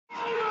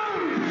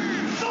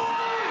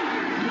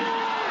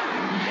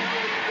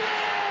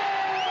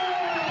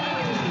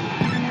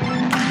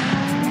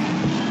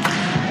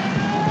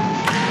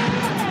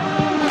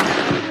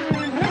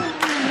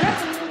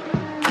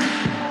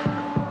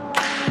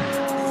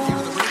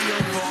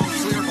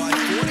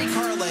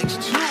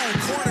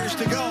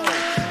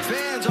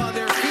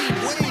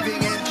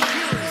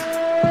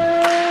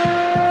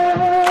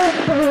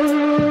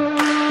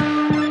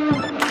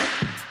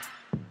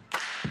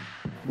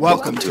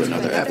Welcome to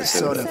another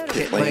episode of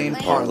Pit Lane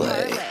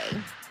Parlay.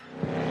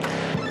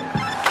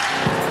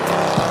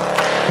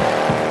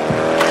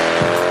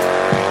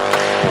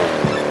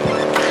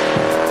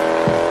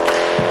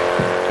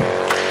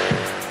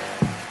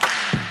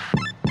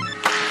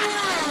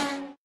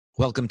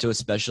 Welcome to a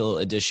special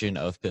edition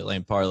of Pit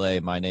Lane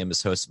Parlay. My name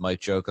is host Mike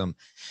Jokum.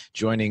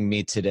 Joining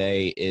me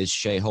today is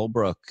Shea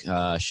Holbrook.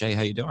 Shea,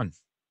 how you doing?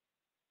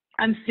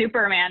 I'm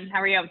super, man.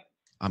 How are you?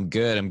 I'm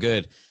good.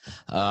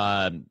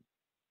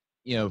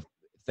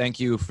 Thank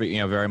you for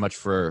very much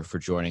for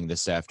joining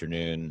this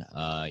afternoon.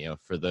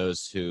 For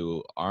those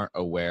who aren't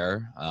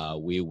aware,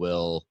 we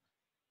will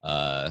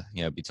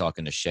be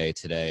talking to Shea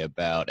today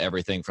about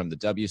everything from the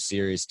W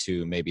Series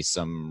to maybe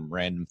some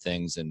random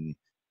things and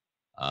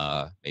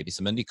maybe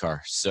some IndyCar.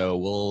 So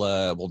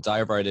we'll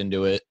dive right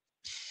into it.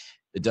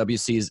 The W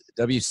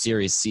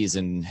Series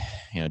season,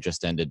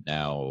 just ended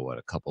now,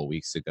 a couple of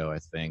weeks ago, I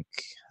think.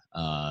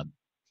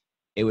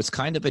 It was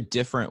kind of a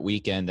different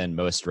weekend than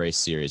most race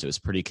series. It was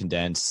pretty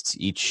condensed.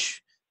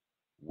 Each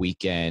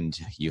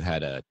weekend you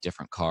had a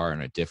different car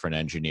and a different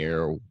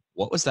engineer.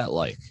 What was that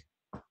like?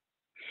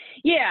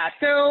 Yeah,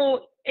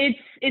 so it's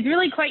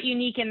really quite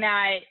unique in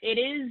that it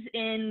is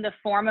in the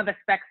form of a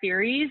spec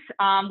series,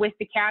 with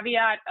the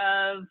caveat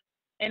of,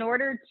 in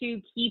order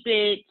to keep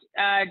it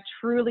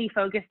truly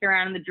focused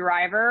around the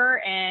driver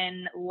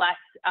and less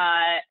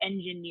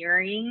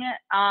engineering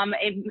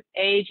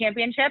a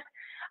championship.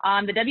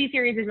 The W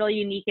Series is really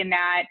unique in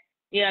that,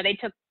 they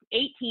took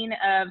 18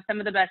 of some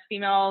of the best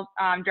female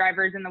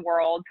drivers in the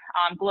world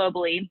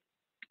globally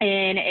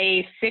in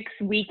a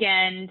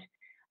 6-weekend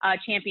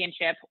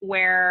championship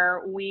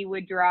where we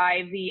would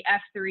drive the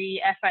F3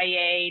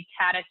 FIA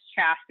Tatis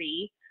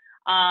chassis,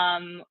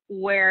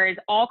 whereas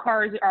all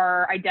cars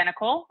are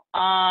identical.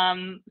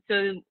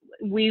 So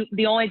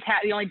the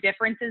only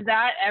difference is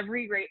that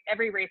every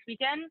race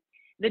weekend,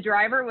 the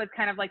driver was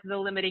kind of like the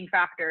limiting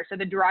factor. So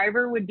the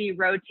driver would be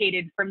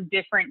rotated from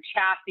different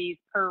chassis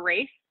per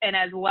race, and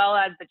as well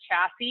as the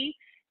chassis,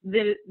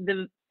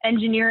 the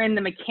engineer and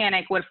the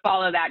mechanic would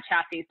follow that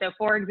chassis. So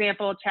for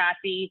example,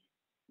 chassis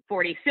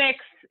 46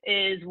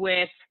 is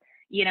with,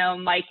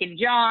 Mike and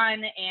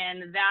John,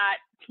 and that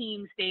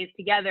team stays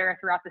together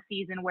throughout the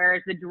season,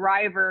 whereas the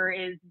driver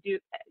is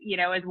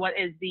what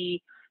is the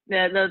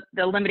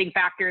limiting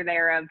factor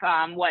there of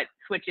what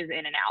switches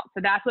in and out.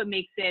 So that's what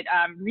makes it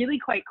really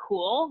quite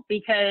cool,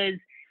 because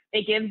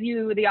it gives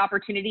you the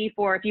opportunity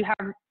for, if you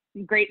have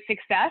great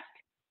success,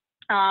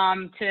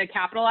 to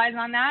capitalize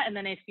on that. And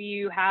then if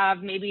you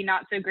have maybe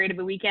not so great of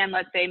a weekend,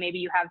 let's say maybe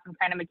you have some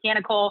kind of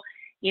mechanical,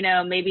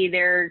 maybe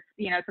there's,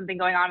 something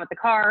going on with the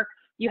car,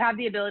 you have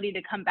the ability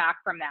to come back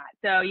from that.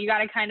 So you got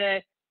to kind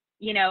of,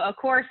 of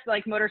course,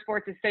 like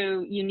motorsports is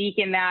so unique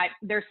in that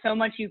there's so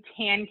much you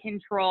can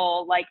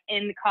control, like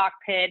in the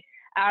cockpit,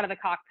 out of the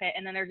cockpit.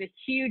 And then there's a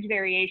huge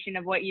variation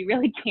of what you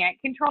really can't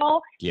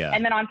control. Yeah.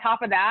 And then on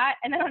top of that,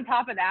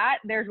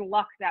 there's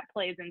luck that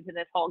plays into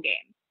this whole game.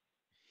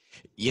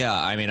 Yeah,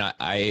 I mean,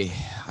 I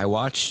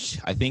watched,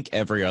 I think,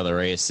 every other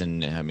race,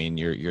 and I mean,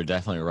 you're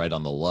definitely right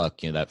on the luck.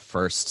 That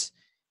first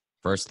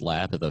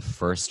lap of the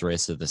first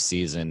race of the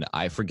season,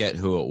 I forget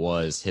who it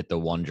was, hit the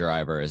one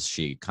driver as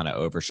she kind of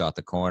overshot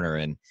the corner,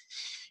 and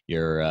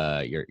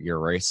your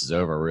race is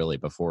over really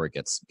before it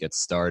gets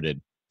started.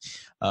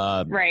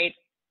 Right.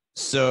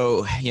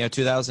 So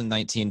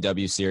 2019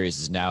 W Series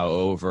is now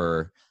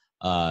over.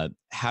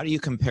 How do you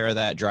compare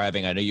that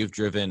driving? I know you've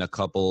driven a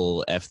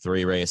couple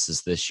F3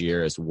 races this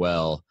year as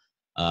well.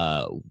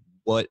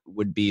 What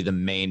would be the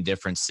main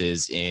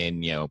differences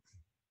in,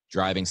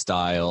 driving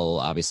style?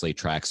 Obviously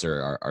tracks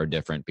are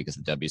different because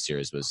the W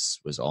Series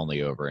was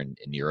only over in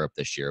Europe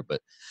this year,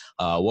 but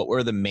what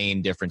were the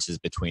main differences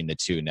between the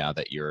two now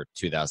that your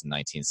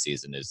 2019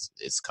 season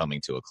is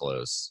coming to a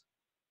close?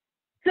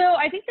 So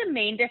I think the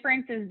main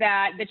difference is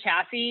that the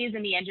chassis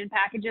and the engine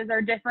packages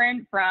are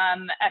different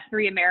from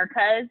F3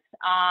 Americas,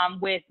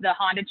 with the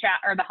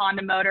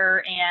Honda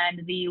motor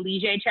and the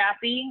Ligier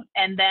chassis.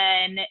 And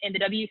then in the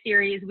W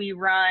Series, we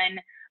run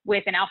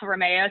with an Alfa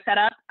Romeo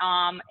setup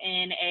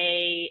in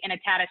a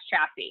Tatis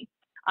chassis.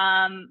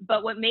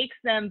 But what makes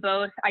them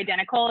both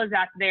identical is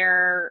that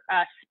they're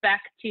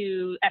spec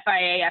to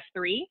FIA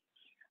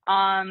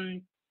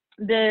F3.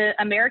 The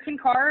American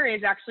car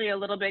is actually a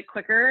little bit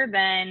quicker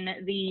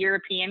than the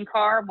European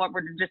car,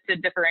 just to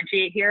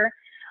differentiate here.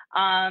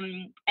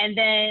 And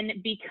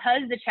then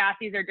because the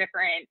chassis are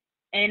different,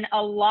 in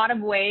a lot of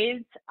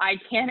ways, I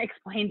can't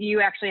explain to you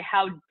actually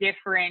how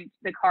different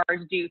the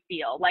cars do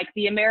feel. Like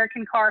the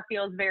American car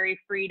feels very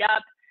freed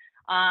up.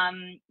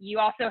 You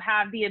also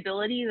have the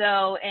ability,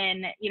 though,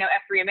 in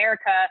F3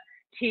 America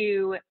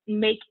to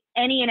make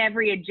any and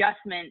every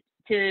adjustment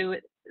to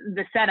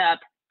the setup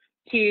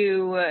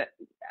to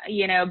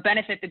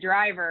benefit the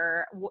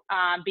driver,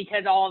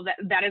 because all of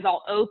that is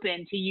all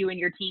open to you and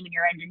your team and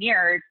your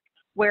engineers.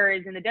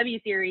 Whereas in the W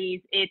Series,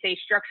 it's a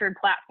structured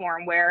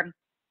platform where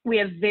we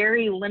have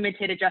very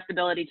limited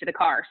adjustability to the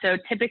car. So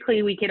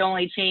typically we could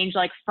only change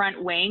like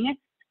front wing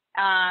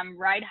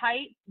ride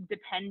height,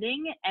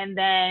 depending, and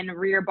then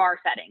rear bar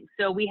settings.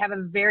 So we have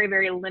a very,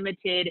 very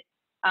limited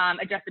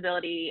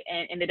adjustability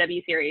in the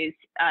W Series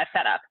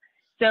setup.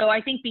 So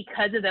I think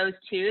because of those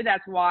two,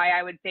 that's why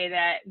I would say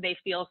that they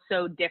feel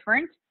so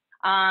different.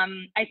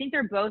 I think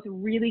they're both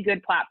really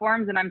good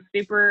platforms, and I'm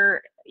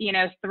super,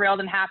 thrilled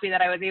and happy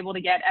that I was able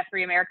to get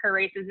F3 America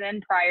races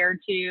in prior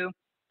to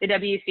the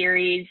W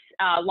Series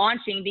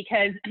launching,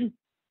 because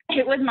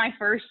it was my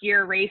first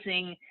year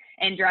racing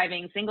and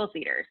driving single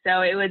seaters.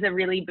 So it was a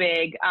really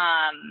big,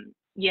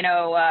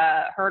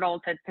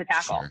 hurdle to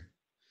tackle. Sure.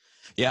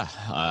 Yeah,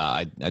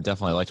 I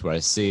definitely liked what I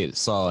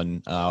saw.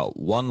 And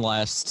one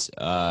last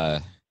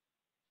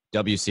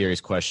W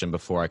Series question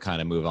before I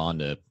kind of move on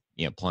to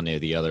plenty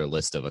of the other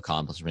list of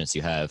accomplishments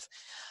you have.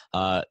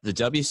 The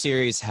W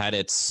Series had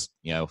its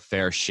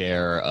fair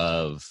share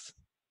of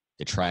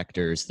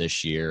detractors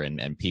this year,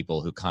 and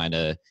people who kind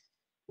of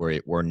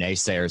were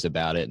naysayers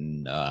about it,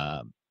 and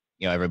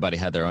everybody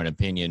had their own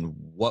opinion.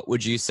 What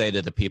would you say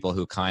to the people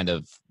who kind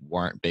of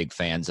weren't big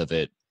fans of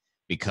it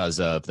because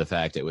of the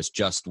fact it was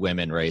just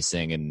women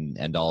racing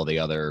and all the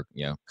other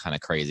kind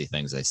of crazy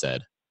things they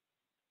said?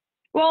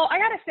 Well, I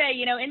got to say,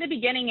 in the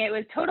beginning, it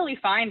was totally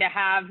fine to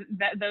have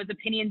those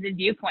opinions and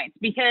viewpoints,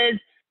 because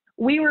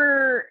we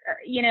were,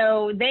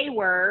 they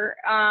were,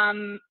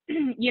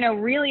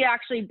 really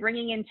actually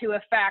bringing into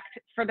effect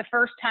for the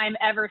first time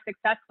ever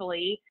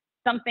successfully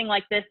something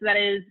like this that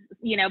is,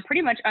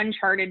 pretty much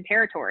uncharted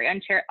territory,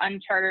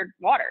 uncharted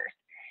waters.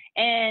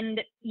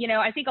 And,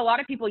 I think a lot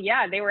of people,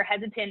 they were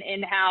hesitant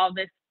in how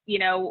this,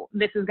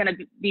 this is going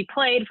to be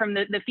played from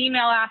the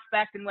female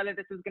aspect, and whether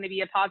this was going to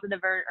be a positive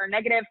or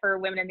negative for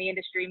women in the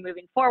industry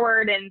moving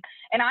forward. And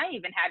I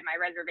even had my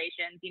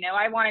reservations.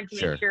 I wanted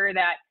to make sure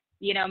that,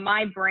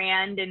 my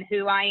brand and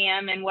who I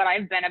am and what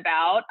I've been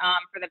about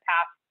for the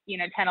past,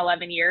 10,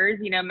 11 years,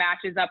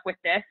 matches up with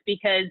this,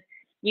 because,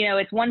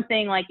 it's one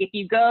thing, like if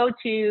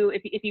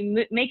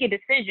you make a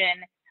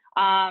decision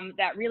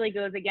that really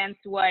goes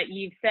against what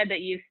you've said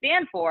that you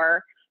stand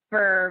for,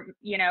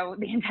 the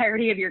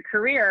entirety of your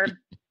career,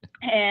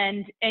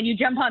 and you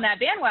jump on that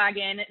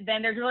bandwagon,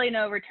 then there's really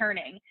no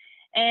returning.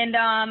 And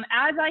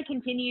as I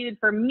continued,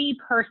 for me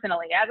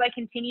personally, as I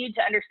continued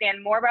to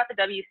understand more about the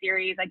W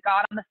Series, I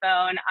got on the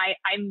phone.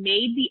 I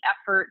made the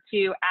effort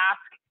to ask,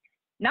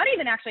 not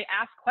even actually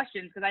ask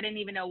questions, because I didn't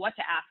even know what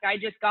to ask. I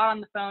just got on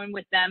the phone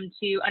with them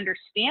to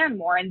understand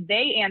more, and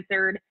they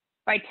answered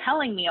by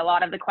telling me a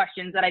lot of the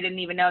questions that I didn't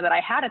even know that I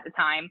had at the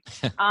time.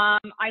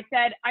 I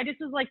said, I just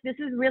was like, this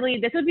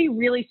would be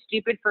really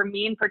stupid for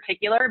me in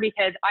particular,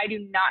 because I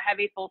do not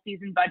have a full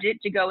season budget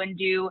to go and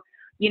do,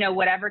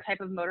 whatever type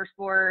of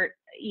motorsport,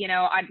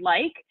 I'd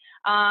like.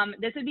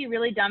 This would be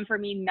really dumb for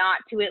me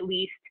not to at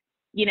least,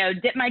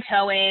 dip my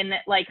toe in,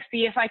 like,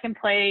 see if I can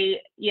play,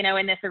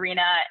 in this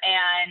arena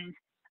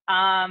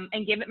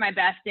and give it my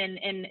best. And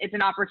it's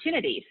an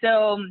opportunity.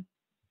 So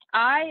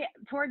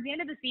towards the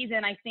end of the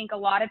season, I think a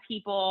lot of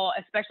people,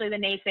 especially the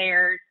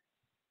naysayers,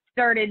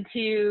 started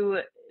to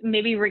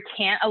maybe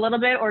recant a little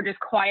bit or just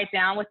quiet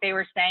down what they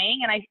were saying.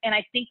 And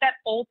I think that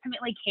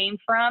ultimately came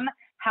from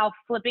how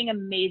flipping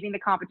amazing the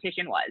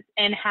competition was,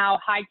 and how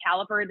high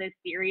caliber this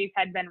series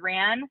had been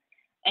ran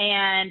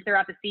and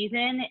throughout the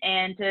season.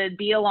 And to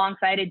be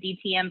alongside a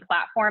DTM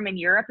platform in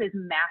Europe is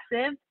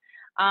massive.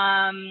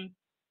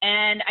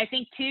 And I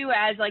think too,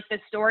 as like the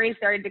stories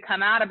started to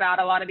come out about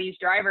a lot of these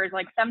drivers,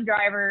 like some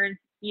drivers,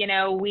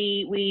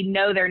 we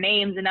know their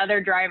names, and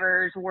other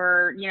drivers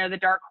were, the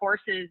dark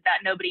horses that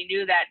nobody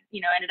knew that,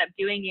 ended up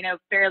doing,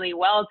 fairly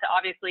well to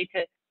obviously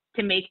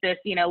to make this,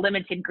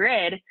 limited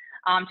grid,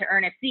 to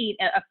earn a seat,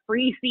 a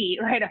free seat,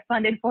 right? A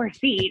funded for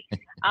seat.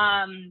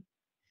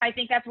 I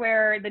think that's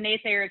where the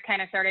naysayers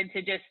kind of started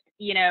to just,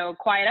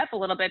 quiet up a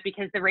little bit,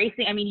 because the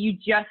racing, I mean, you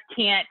just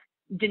can't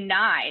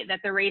deny that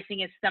the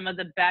racing is some of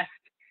the best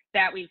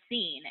that we've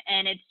seen.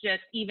 And it's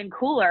just even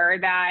cooler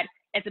that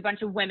it's a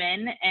bunch of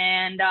women.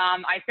 And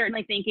I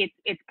certainly think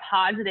it's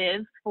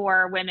positive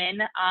for women.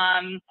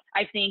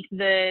 I think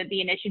the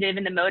initiative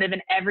and the motive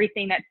and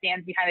everything that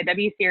stands behind the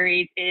W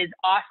Series is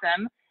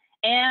awesome.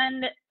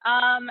 And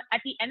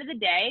at the end of the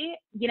day,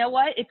 you know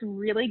what? It's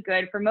really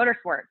good for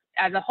motorsports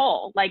as a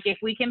whole. Like, if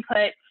we can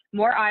put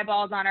more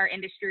eyeballs on our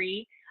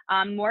industry,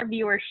 more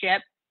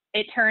viewership,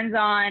 it turns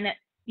on,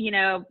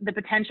 the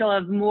potential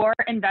of more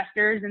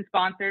investors and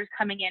sponsors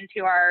coming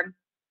into our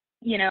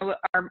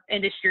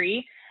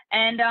industry.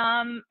 And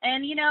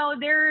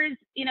there's,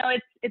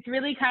 it's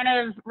really kind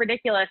of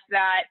ridiculous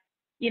that,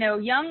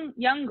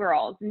 young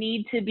girls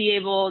need to be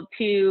able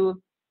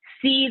to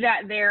see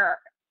that there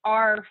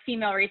are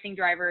female racing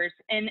drivers.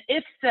 And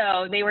if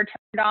so, they were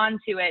turned on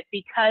to it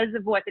because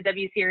of what the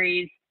W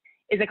Series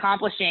is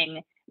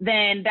accomplishing,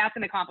 then that's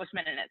an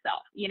accomplishment in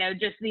itself.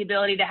 Just the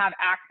ability to have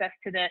access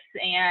to this,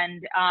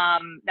 and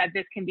that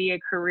this can be a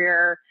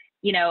career,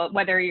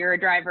 whether you're a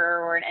driver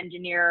or an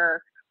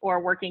engineer or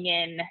working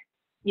in,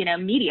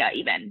 media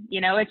even,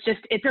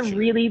 it's a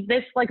really,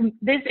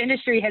 this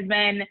industry has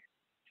been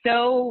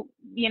so,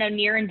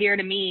 near and dear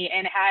to me,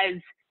 and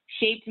has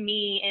shaped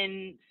me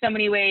in so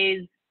many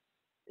ways,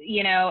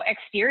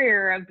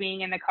 exterior of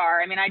being in the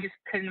car. I mean, I just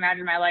couldn't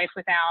imagine my life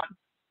without,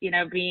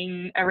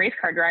 being a race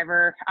car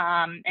driver,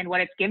 and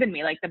what it's given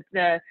me, like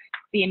the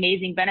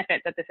amazing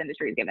benefits that this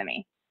industry has given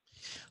me.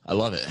 I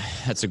love it.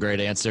 That's a great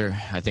answer.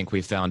 I think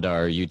we found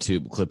our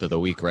YouTube clip of the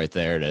week right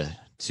there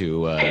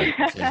to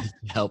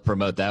help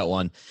promote that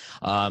one.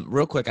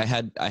 Real quick, I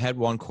had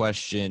one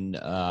question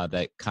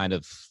that kind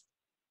of,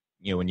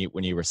 when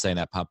you were saying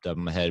that, popped up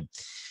in my head.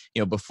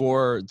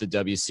 Before the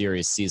W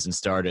Series season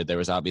started, there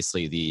was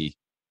obviously the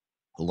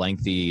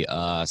lengthy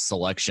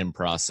selection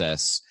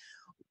process.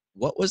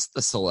 What was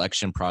the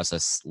selection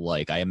process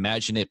like? I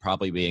imagine it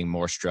probably being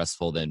more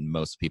stressful than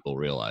most people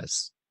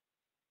realize.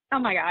 Oh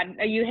my God,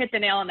 you hit the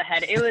nail on the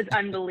head. It was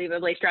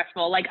unbelievably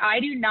stressful. Like, I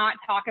do not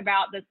talk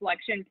about the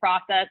selection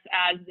process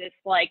as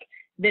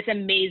this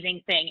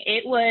amazing thing.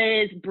 It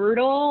was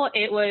brutal.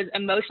 It was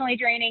emotionally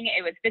draining.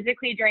 It was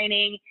physically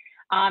draining.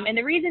 And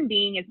the reason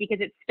being is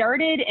because it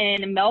started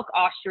in Melk,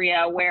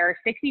 Austria, where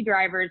 60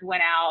 drivers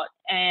went out,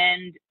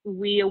 and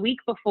we, a week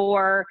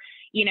before,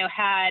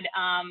 had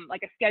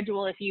like a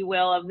schedule, if you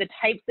will, of the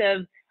types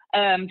of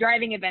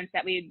driving events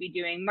that we would be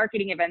doing,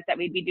 marketing events that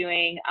we'd be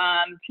doing,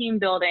 team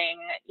building,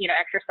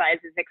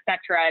 exercises,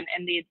 etc.,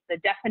 and the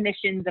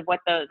definitions of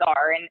what those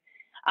are.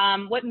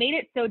 And what made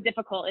it so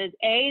difficult is,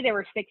 A, there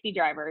were 60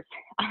 drivers.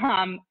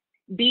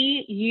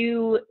 B,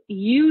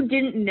 you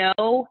didn't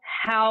know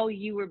how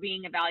you were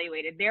being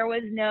evaluated. There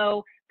was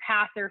no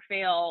pass or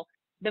fail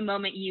the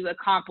moment you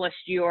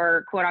accomplished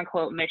your quote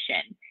unquote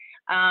mission.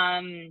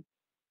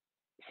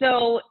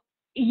 So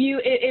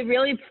it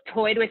really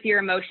toyed with your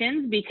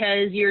emotions,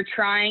 because you're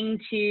trying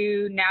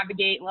to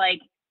navigate like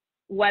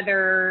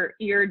whether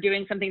you're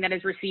doing something that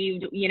is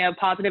received,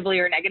 positively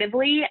or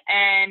negatively.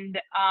 And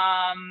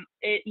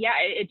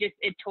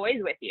it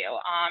toys with you.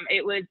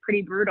 It was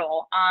pretty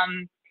brutal.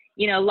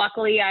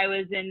 Luckily I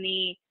was in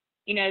the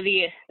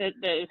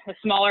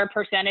smaller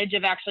percentage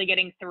of actually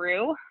getting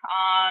through.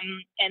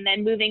 And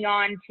then moving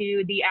on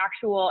to the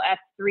actual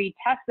S3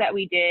 test that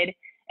we did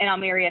in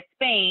Almeria,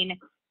 Spain,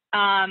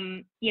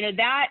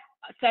 that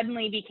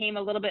suddenly became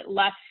a little bit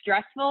less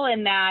stressful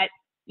in that,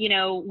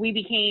 we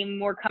became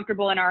more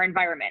comfortable in our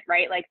environment,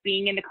 right? Like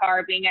being in the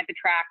car, being at the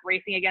track,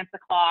 racing against the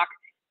clock,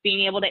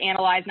 being able to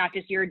analyze not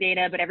just your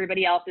data, but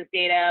everybody else's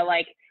data,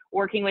 like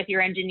working with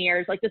your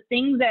engineers, like the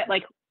things that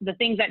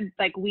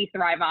we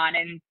thrive on,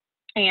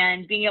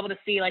 and being able to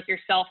see like your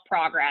self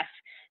progress.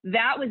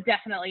 That was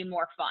definitely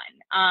more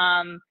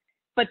fun.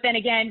 But then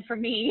again, for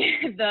me,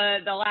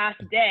 the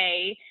last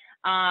day,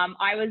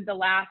 I was the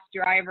last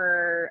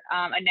driver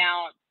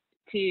announced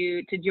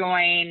to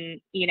join,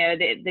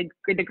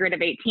 the grid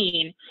of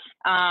 18.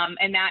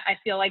 And that, I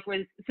feel like,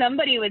 was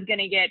somebody was going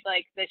to get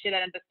like the shit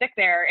out of the stick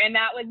there. And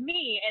that was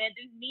me. And it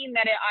didn't mean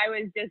that I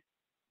was just,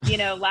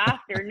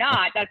 last or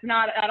not. That's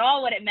not at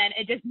all what it meant.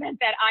 It just meant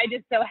that I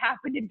just so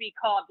happened to be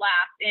called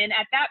last. And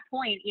at that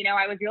point,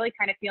 I was really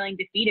kind of feeling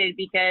defeated,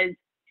 because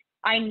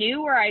I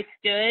knew where I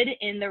stood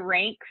in the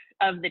ranks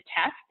of the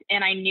test,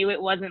 and I knew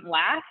it wasn't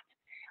last.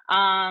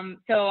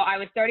 So I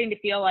was starting to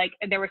feel like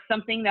there was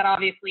something that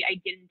obviously I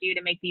didn't do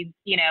to make these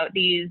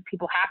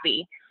people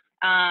happy.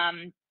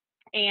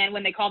 And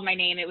when they called my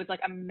name, it was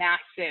like a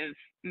massive,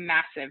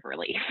 massive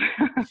relief.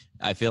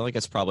 I feel like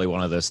it's probably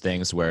one of those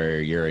things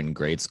where you're in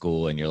grade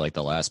school and you're like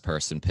the last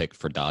person picked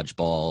for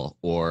dodgeball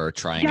or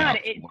trying out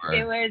for...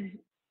 It was,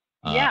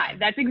 yeah,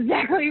 that's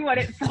exactly what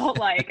it felt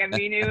like. I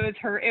mean, it was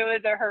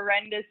a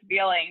horrendous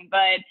feeling,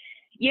 but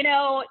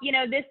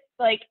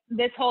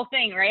this whole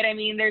thing, right? I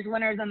mean, there's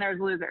winners and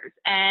there's losers,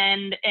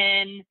 and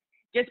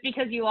just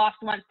because you lost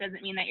once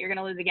doesn't mean that you're going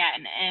to lose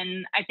again.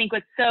 And I think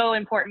what's so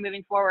important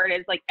moving forward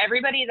is like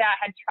everybody that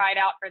had tried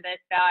out for this,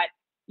 that,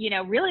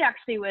 really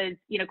actually was,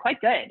 quite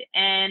good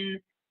and,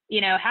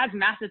 has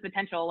massive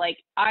potential. Like,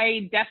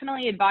 I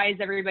definitely advise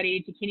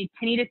everybody to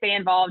continue to stay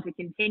involved, to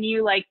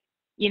continue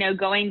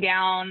going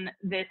down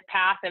this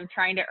path of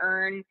trying to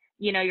earn,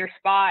 your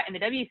spot in the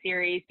W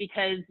Series,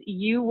 because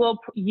you will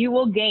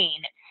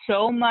gain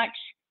so much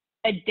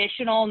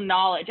additional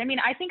knowledge. I mean,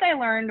 I think I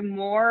learned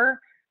more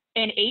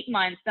in 8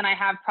 months than I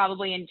have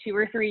probably in 2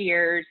 or 3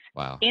 years.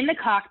 Wow. In the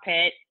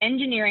cockpit,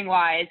 engineering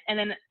wise, and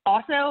then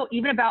also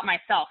even about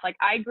myself. Like,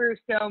 I grew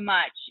so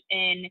much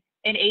in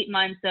 8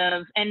 months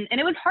and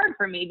it was hard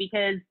for me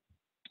because,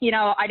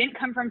 I didn't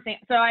come from,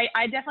 so I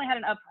definitely had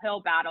an uphill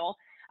battle.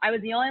 I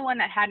was the only one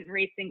that hadn't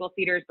raced single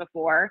seaters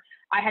before.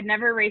 I had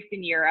never raced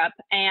in Europe,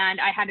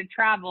 and I had to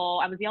travel.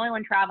 I was the only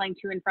one traveling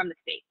to and from the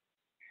States.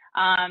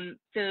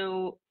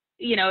 So,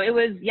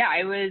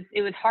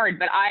 it was hard,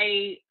 but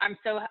I'm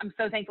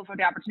so thankful for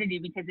the opportunity,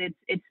 because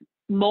it's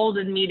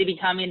molded me to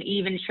become an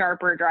even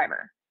sharper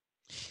driver.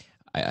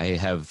 I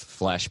have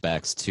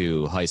flashbacks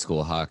to high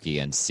school hockey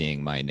and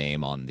seeing my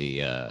name on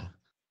the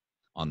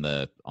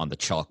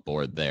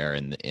chalkboard there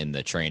in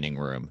the training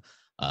room,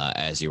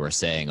 as you were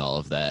saying all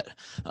of that.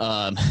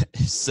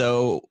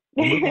 So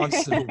we'll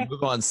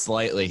move on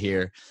slightly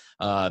here.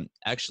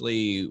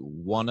 Actually,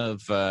 one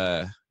of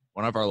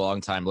our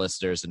longtime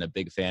listeners and a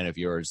big fan of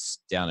yours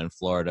down in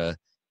Florida,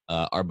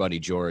 our buddy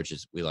George,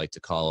 as we like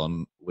to call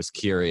him, was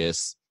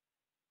curious.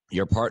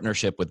 your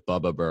partnership with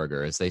Bubba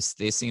Burgers. They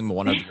seem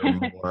one of your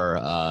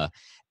more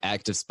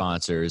active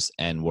sponsors,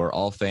 and we're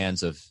all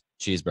fans of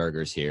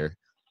cheeseburgers here.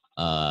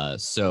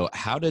 So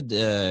how did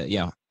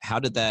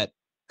that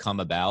come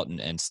about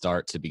and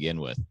start to begin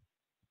with?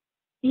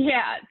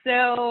 Yeah.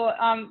 So,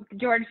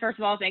 George, first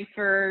of all, thanks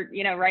for,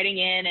 writing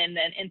in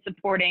and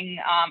supporting,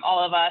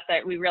 all of us.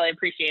 We really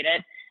appreciate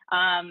it.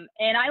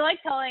 And I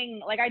like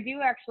telling,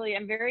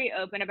 I'm very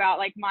open about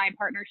like my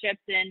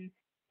partnerships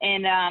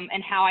and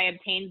how I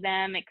obtained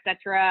them, et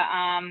cetera.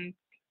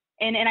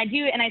 And I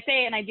do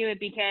it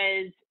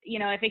because,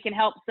 if it can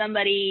help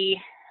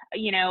somebody,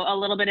 a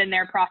little bit in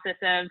their process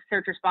of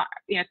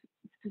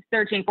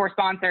searching for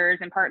sponsors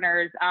and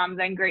partners,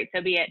 then great,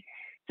 so be it.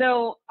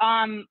 So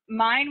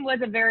mine was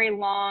a very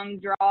long,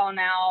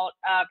 drawn-out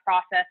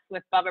process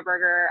with Bubba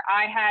Burger.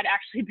 I had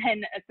actually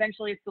been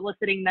essentially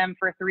soliciting them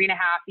for 3.5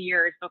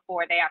 years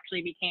before they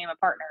actually became a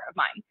partner of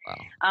mine.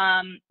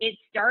 Wow. It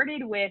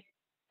started with,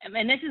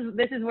 and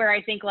this is where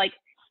I think like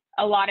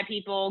a lot of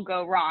people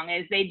go wrong,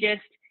 is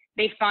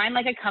they find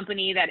like a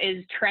company that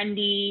is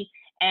trendy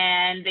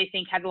and they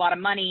think has a lot of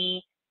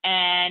money,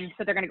 and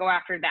so they're going to go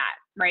after that,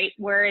 right?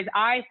 Whereas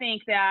I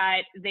think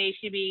that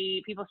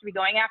people should be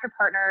going after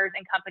partners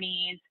and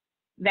companies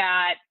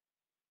that,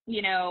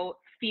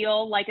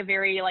 feel like a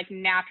very like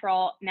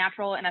natural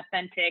and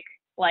authentic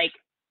like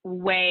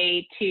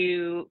way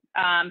to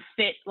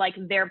fit like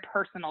their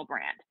personal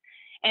brand.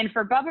 And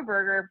for Bubba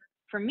Burger,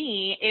 for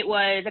me, it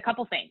was a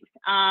couple things.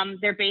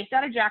 They're based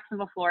out of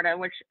Jacksonville, Florida,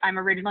 which I'm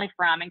originally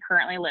from and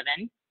currently live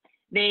in.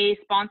 They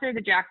sponsored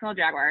the Jacksonville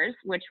Jaguars,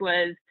 which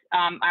was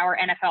our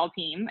NFL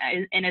team,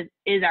 and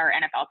is our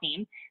NFL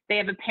team. They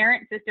have a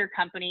parent sister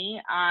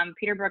company,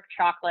 Peterbrook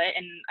Chocolate,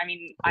 and I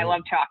mean, I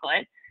love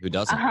chocolate. Who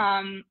doesn't?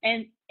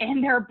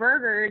 And their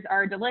burgers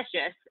are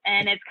delicious,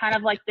 and it's kind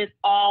of like this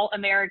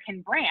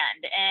all-American brand,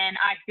 and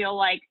I feel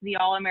like the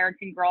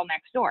all-American girl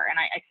next door, and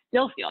I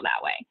still feel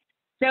that way.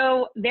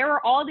 So there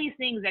were all these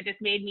things that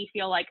just made me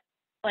feel like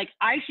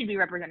I should be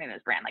representing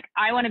this brand. Like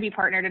I want to be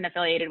partnered and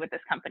affiliated with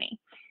this company.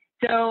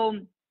 So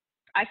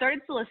I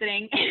started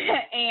soliciting,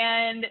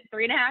 and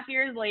 3.5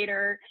 years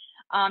later,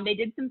 they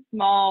did some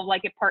small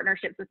like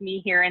partnerships with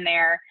me here and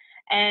there.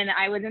 And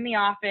I was in the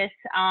office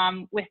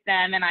with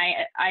them, and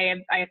I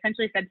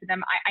essentially said to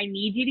them, I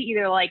need you to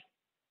either like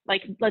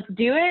let's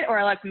do it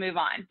or let's move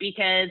on,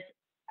 because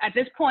at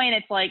this point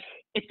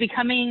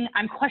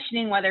I'm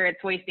questioning whether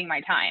it's wasting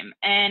my time.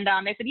 And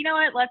they said, you know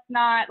what, let's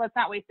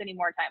not waste any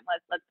more time.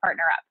 Let's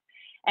partner up.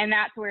 And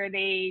that's where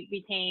they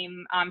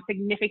became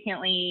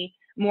significantly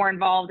more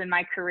involved in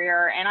my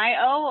career. And I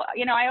owe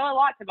a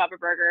lot to Bubba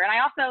Burger. And I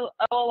also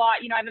owe a lot,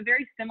 I have a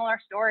very similar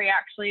story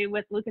actually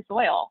with Lucas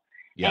Oil.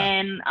 Yeah.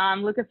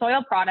 And Lucas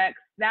Oil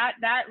Products, that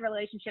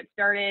relationship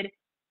started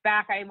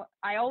back.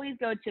 I always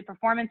go to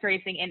performance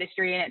racing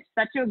industry, and it's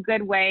such a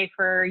good way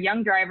for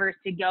young drivers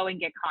to go and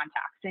get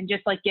contacts and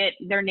just like get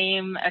their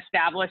name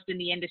established in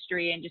the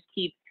industry and just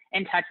keep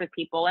in touch with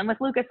people. And with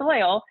Lucas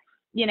Oil,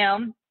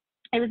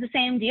 it was the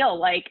same deal.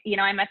 Like,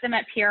 I met them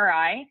at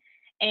PRI,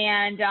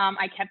 and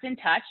I kept in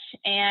touch,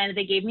 and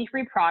they gave me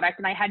free product,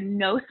 and I had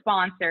no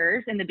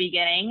sponsors in the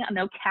beginning,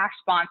 no cash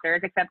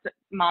sponsors, except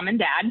mom and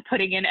dad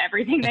putting in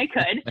everything they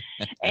could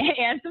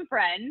and some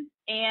friends.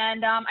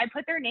 And I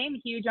put their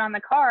name huge on the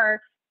car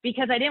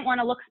because I didn't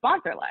want to look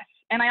sponsorless.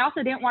 And I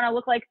also didn't want to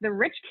look like the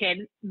rich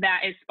kid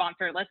that is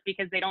sponsorless,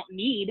 because they don't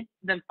need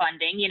the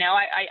funding.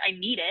 I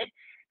need it.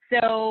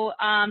 So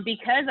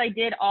because I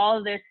did all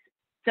of this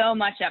so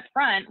much up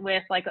front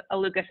with like a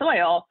Lucas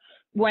Oil,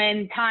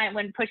 when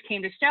push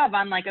came to shove,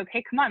 I'm like,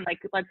 okay, come on, like,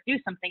 let's do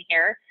something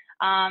here.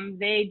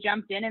 They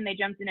jumped in in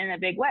a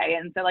big way.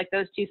 And so like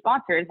those two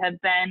sponsors have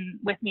been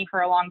with me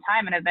for a long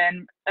time and have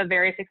been a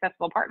very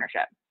successful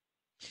partnership.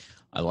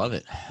 I love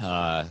it.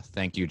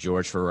 Thank you,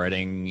 George, for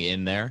writing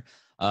in there.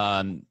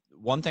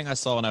 One thing I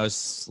saw when I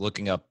was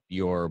looking up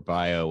your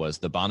bio was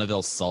the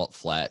Bonneville Salt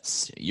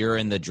Flats. You're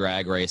in the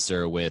drag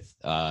racer with,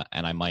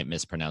 and I might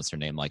mispronounce her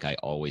name like I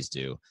always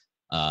do.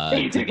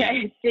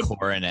 Okay.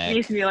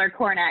 Kornick. Mueller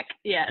Kornick.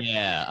 Yes.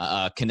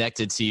 Yeah.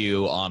 Connected to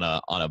you on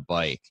a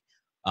bike.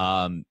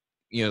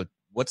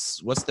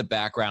 What's the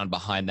background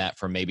behind that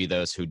for maybe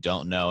those who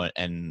don't know,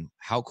 and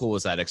how cool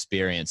was that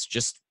experience?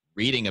 Just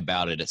reading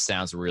about it, it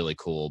sounds really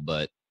cool,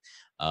 but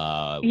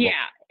what do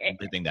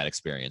you think that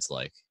experience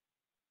like?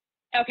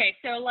 Okay,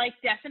 so like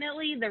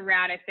definitely the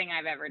raddest thing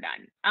I've ever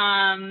done.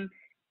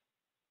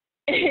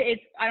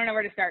 I don't know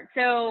where to start.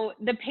 So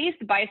the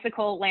paced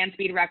bicycle land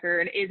speed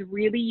record is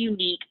really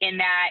unique in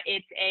that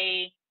it's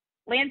a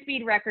land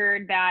speed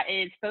record that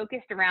is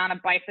focused around a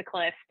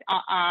bicyclist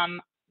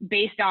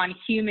based on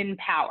human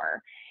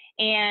power.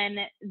 And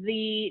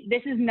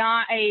this is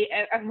not a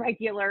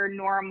regular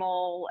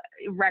normal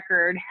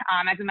record.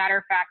 As a matter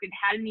of fact, it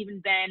hadn't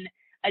even been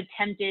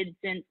attempted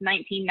since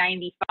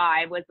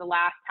 1995 was the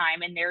last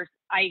time. And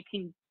I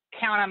can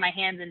count on my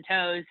hands and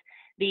toes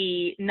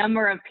the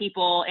number of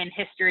people in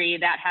history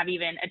that have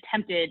even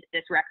attempted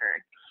this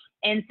record.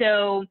 And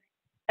so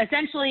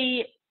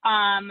essentially,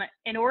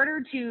 in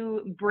order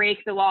to break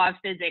the law of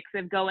physics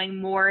of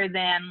going more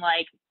than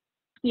like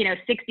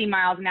 60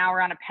 miles an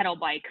hour on a pedal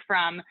bike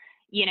from,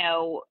 in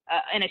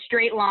a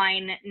straight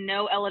line,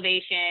 no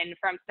elevation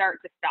from start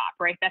to stop,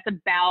 right? That's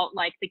about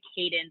like the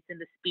cadence and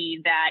the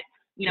speed that,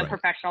 Right.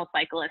 professional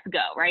cyclists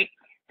go, right?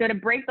 So to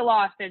break the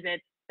law of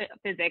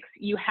physics,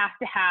 you have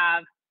to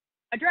have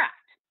a draft.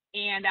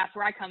 And that's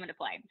where I come into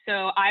play.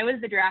 So I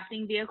was the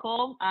drafting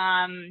vehicle,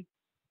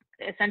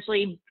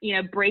 essentially,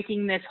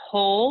 breaking this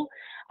hole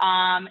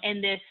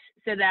and this,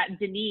 so that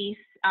Denise,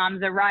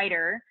 the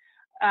rider,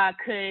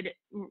 could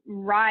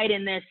ride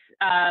in this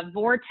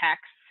vortex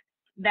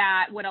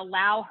that would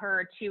allow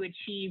her to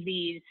achieve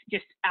these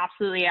just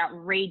absolutely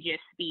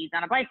outrageous speeds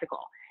on a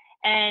bicycle.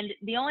 And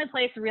the only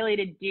place really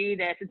to do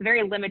this, it's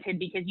very limited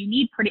because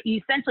you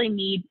essentially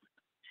need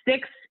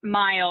 6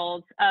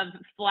 miles of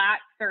flat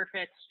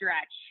surface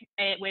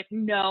stretch with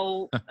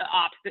no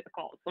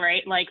obstacles,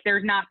 right? Like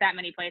there's not that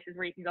many places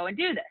where you can go and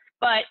do this.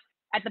 But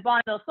at the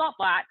Bonneville Salt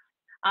Flats,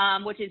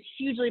 which is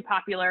hugely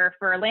popular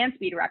for land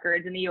speed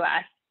records in the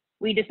US,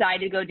 we decided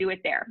to go do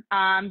it there.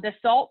 The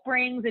salt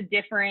brings a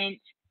different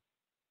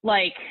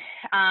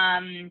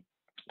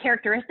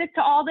characteristic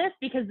to all this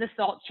because the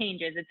salt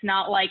changes. It's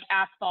not like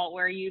asphalt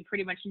where you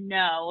pretty much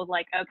know,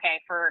 like, okay,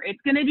 it's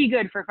going to be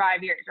good for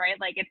 5 years, right?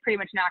 Like it's pretty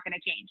much not going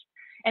to change.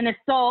 And the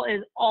salt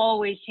is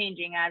always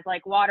changing as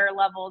like water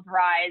levels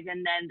rise,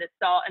 and then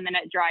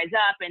it dries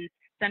up, and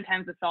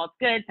sometimes the salt's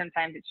good,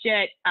 sometimes it's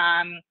shit.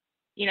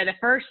 The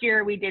first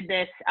year we did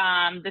this,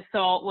 the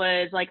salt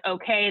was like,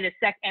 okay,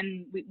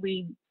 and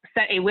we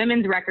set a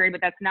women's record,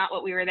 but that's not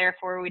what we were there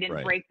for. We didn't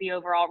Right. break the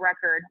overall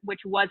record,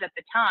 which was at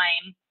the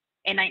time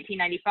in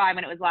 1995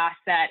 when it was last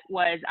set,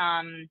 was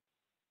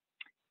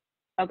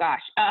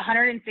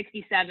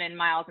 167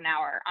 miles an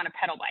hour on a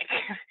pedal bike.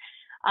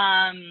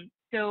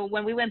 So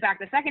when we went back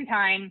the second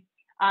time,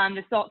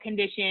 the salt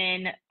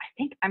condition,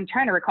 I'm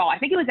trying to recall, I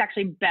think it was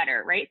actually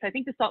better, right? So I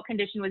think the salt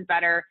condition was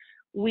better.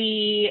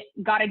 We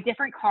got a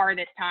different car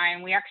this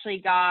time. We actually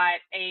got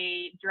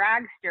a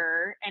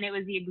dragster, and it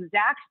was the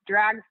exact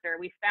dragster.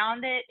 We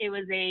found it. It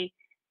was a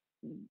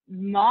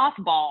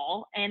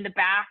mothball in the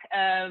back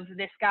of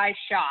this guy's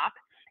shop,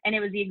 and it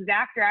was the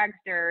exact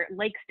dragster,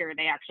 Lakester,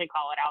 they actually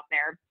call it out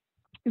there,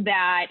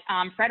 that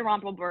Fred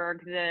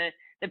Rumpelberg,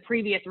 the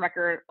previous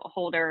record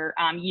holder,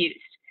 used.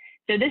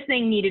 So this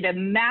thing needed a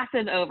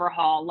massive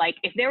overhaul. Like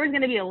if there was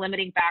going to be a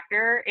limiting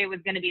factor, it was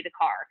going to be the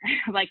car,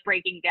 like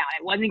breaking down.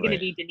 It wasn't going to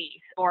be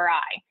Denise or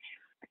I.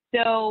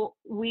 So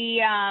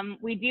we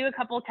do a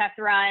couple test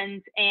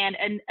runs, and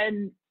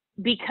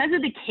because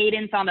of the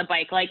cadence on the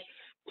bike, like,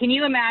 can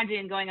you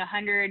imagine going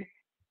 100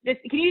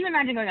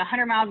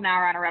 miles an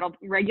hour on a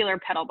regular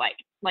pedal bike?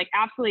 Like,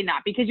 absolutely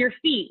not, because your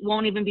feet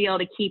won't even be able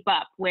to keep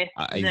up with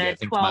I the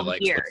think 12 my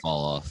legs gears. would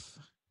fall off.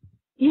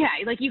 Yeah,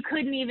 like you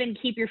couldn't even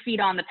keep your feet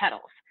on the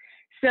pedals.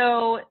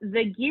 So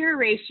the gear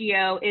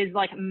ratio is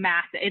like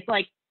massive. It's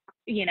like,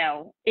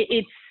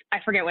 it's, I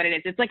forget what it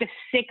is. It's like a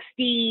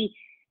 60,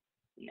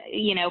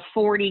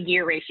 40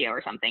 gear ratio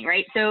or something,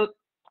 right? So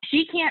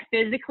she can't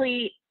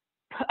physically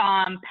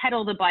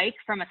pedal the bike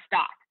from a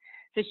stop.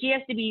 So she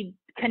has to be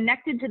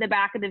connected to the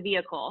back of the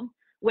vehicle,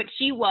 which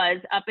she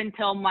was up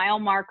until mile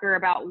marker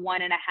about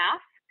 1.5.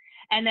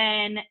 And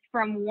then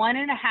from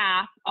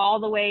 1.5 all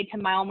the way to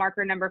mile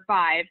marker number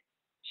 5,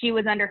 she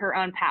was under her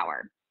own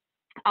power,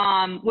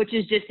 which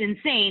is just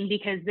insane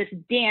because this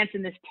dance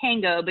and this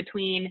tango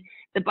between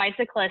the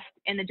bicyclist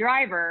and the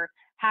driver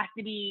has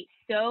to be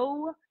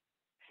so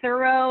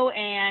thorough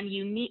and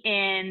unique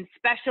and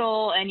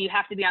special, and you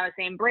have to be on the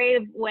same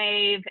brave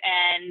wave.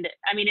 And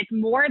I mean, it's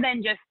more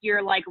than just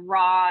your like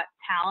raw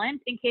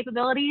talent and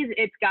capabilities.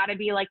 It's got to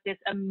be like this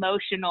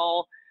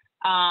emotional,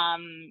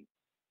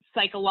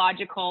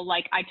 psychological,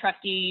 like I trust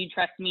you, you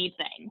trust me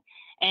thing.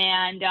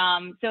 And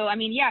so, I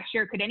mean, yeah,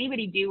 sure. Could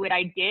anybody do what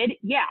I did?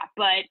 Yeah.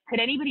 But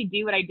could anybody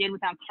do what I did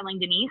without killing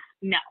Denise?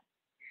 No.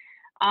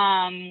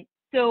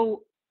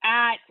 So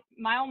at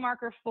mile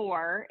marker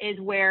 4 is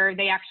where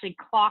they actually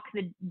clock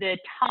the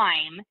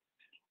time,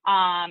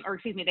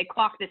 they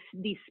clock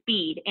the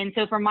speed. And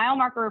so from mile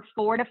marker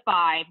 4 to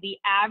 5, the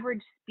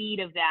average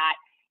speed of that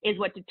is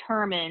what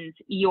determines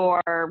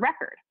your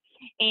record.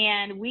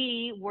 And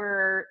we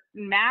were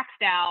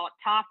maxed out,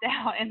 topped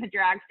out in the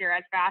dragster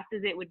as fast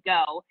as it would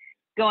go,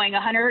 going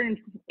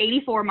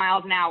 184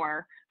 miles an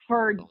hour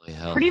for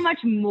pretty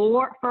much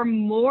more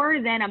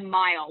than a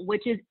mile,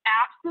 which is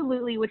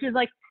absolutely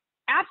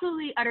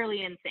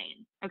utterly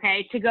insane.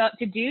 Okay, to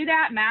do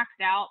that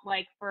maxed out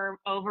like for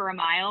over a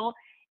mile,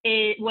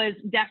 it was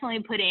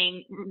definitely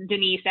putting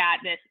Denise at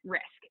this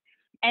risk.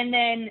 And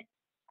then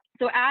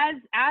so as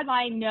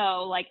I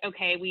know, like,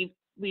 okay,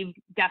 we've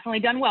definitely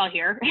done well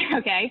here.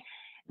 Okay,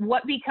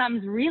 what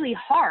becomes really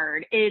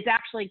hard is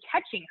actually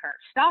catching her,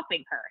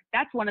 stopping her.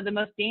 That's one of the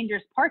most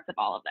dangerous parts of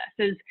all of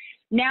this, is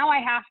now I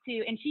have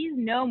to, and she's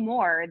no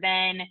more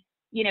than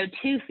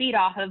 2 feet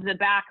off of the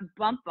back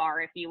bump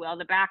bar, if you will,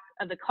 the back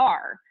of the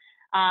car.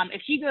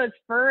 If she goes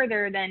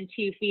further than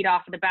 2 feet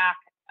off of the back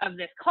of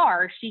this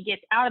car, she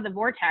gets out of the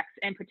vortex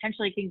and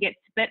potentially can get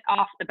spit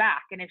off the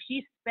back. And if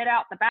she's spit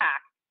out the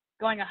back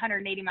going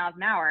 180 miles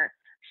an hour,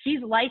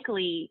 she's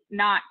likely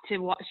not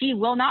to, she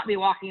will not be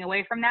walking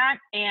away from that.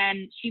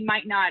 And she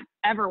might not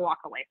ever walk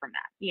away from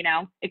that. You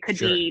know, it could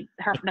be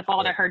the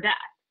fall to her death.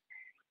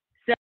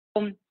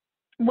 So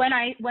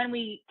when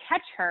we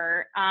catch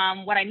her,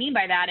 what I mean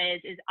by that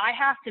is I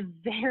have to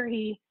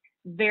very,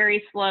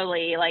 very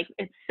slowly, like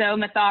it's so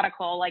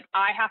methodical. Like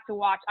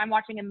I'm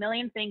watching a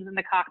million things in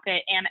the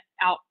cockpit and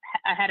out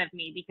ahead of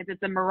me because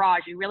it's a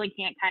mirage. You really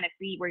can't kind of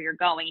see where you're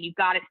going. You've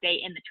got to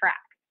stay in the track.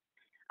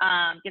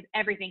 Because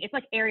it's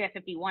like Area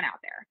 51 out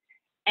there.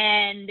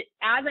 And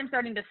as I'm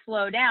starting to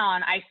slow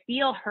down, I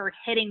feel her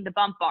hitting the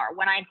bump bar.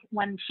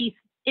 When she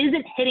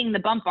isn't hitting the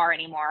bump bar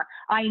anymore,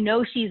 I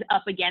know she's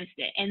up against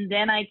it. And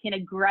then I can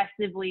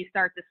aggressively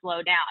start to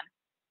slow down.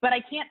 But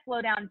I can't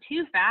slow down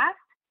too fast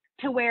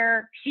to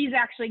where she's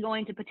actually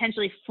going to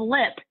potentially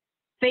flip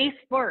face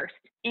first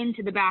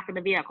into the back of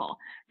the vehicle.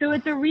 So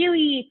it's a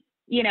really,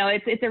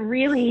 it's a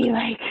really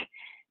like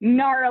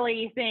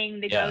gnarly thing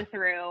to go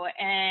through.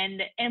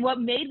 And what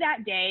made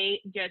that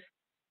day just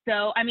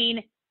so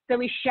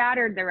we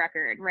shattered the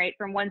record, right?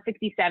 From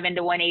 167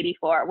 to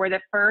 184. We're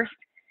the first,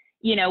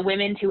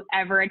 women to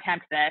ever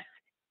attempt this.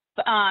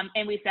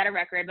 And we set a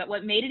record. But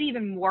what made it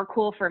even more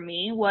cool for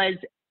me was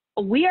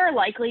we are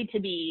likely to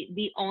be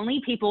the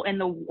only people in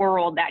the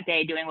world that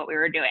day doing what we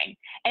were doing.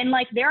 And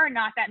like, there are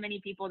not that many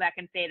people that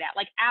can say that.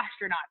 Like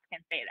astronauts can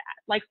say that.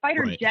 Like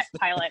fighter jet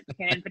pilots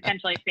can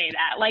potentially say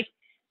that. Like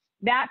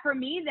that for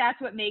me,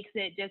 that's what makes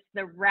it just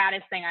the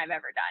raddest thing I've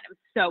ever done. It was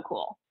so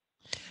cool.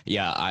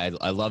 Yeah,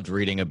 I loved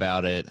reading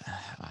about it.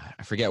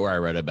 I forget where I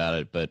read about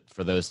it, but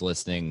for those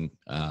listening,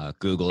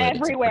 Google it.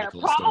 Everywhere, it's a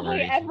pretty cool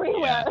probably story.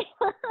 everywhere.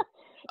 Yeah.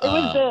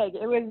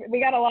 It was big.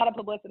 We got a lot of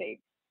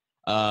publicity.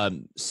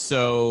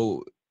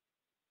 So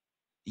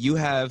you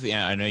have,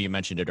 I know you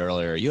mentioned it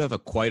earlier, you have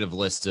quite a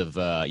list of,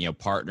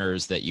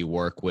 partners that you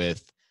work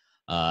with,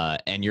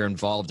 and you're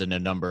involved in a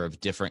number of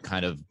different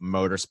kind of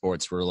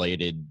motorsports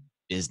related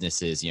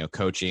businesses,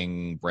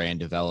 coaching, brand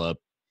develop,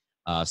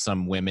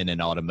 some women in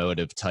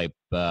automotive type,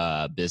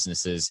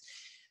 businesses.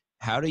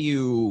 How do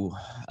you,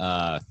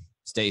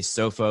 stay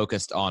so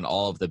focused on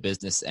all of the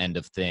business end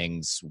of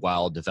things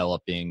while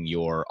developing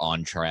your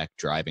on-track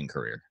driving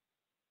career?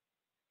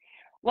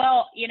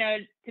 Well,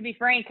 to be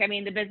frank,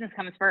 the business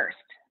comes first.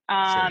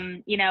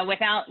 Sure.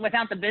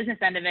 Without the business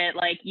end of it,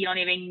 like you don't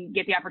even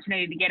get the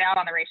opportunity to get out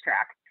on the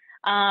racetrack.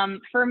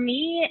 For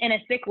me, in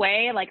a sick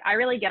way, like I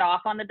really get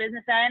off on the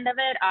business end of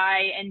it.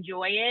 I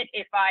enjoy it.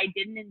 If I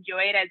didn't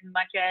enjoy it as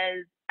much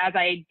as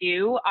I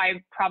do, I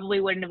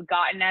probably wouldn't have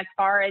gotten as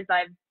far as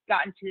I've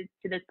gotten to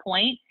this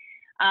point.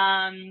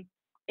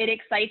 It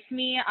excites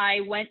me. I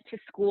went to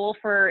school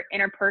for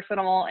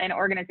interpersonal and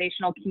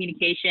organizational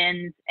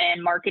communications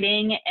and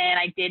marketing, and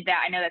I did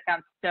that. I know that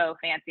sounds so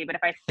fancy, but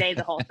if I say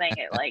the whole thing,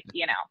 it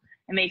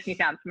makes me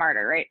sound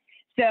smarter, right?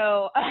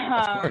 So,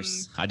 of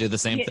course, I do the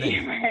same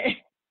thing. Right.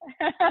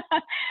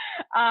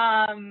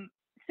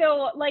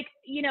 So like,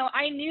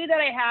 I knew that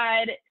I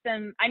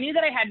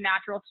had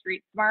natural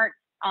street smarts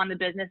on the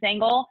business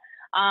angle.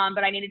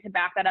 But I needed to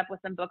back that up with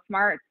some book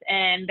smarts.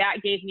 And that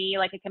gave me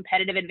like a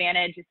competitive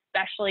advantage,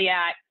 especially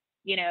at,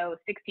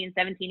 16,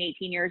 17,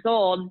 18 years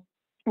old.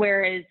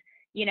 Whereas,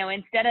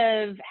 instead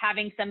of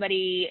having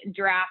somebody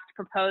draft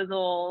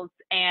proposals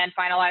and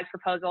finalize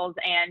proposals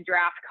and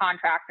draft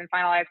contracts and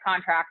finalize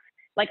contracts,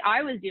 like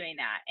I was doing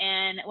that.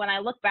 And when I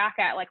look back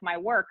at like my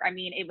work,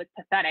 it was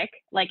pathetic.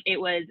 Like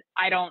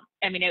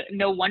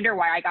no wonder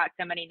why I got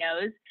so many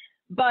no's.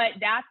 But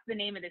that's the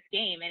name of this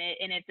game,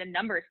 and it's a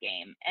numbers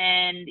game.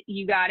 And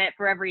you got it,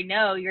 for every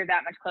no, you're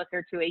that much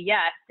closer to a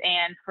yes.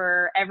 And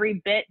for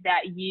every bit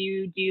that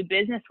you do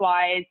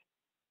business-wise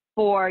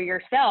for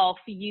yourself,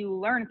 you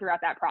learn throughout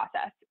that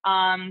process.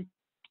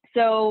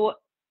 So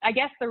I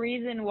guess the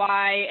reason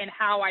why and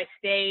how I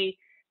stay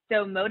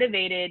so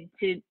motivated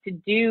to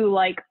do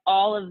like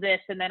all of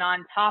this, and then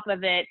on top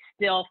of it,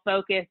 still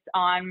focus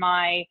on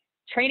my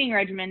training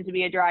regimen to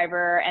be a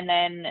driver, and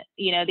then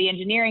the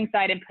engineering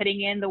side and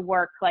putting in the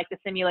work, like the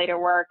simulator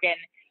work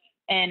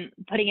and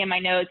putting in my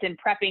notes and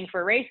prepping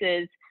for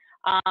races.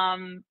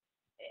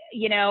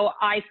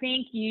 I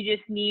think you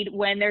just need,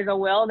 when there's a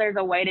will, there's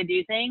a way to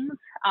do things.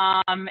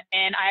 And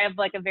I have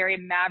like a very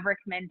maverick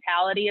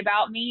mentality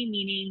about me,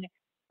 meaning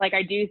like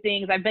I do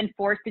things, I've been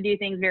forced to do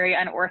things very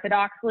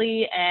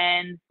unorthodoxly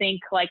and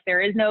think like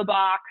there is no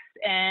box.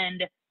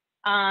 And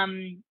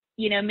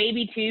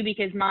maybe too,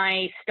 because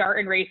my start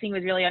in racing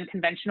was really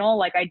unconventional.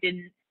 Like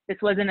this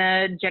wasn't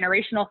a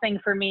generational thing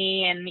for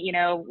me. And,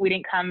 we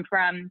didn't come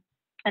from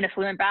an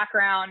affluent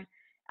background.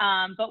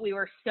 But we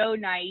were so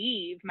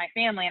naive, my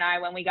family and I,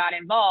 when we got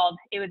involved.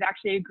 It was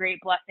actually a great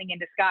blessing in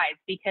disguise,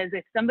 because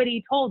if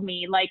somebody told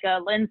me, like a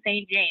Lynn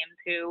St. James,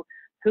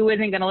 who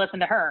isn't going to listen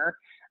to her,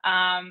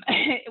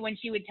 when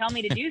she would tell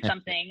me to do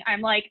something,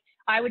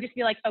 I would just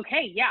be like,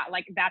 okay, yeah,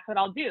 like that's what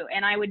I'll do.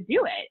 And I would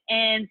do it.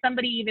 And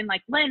somebody even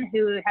like Lynn,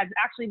 who has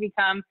actually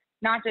become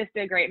not just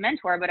a great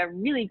mentor, but a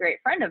really great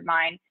friend of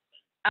mine.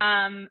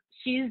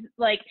 She's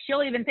like,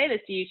 she'll even say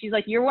this to you. She's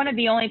like, you're one of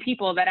the only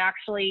people that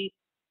actually,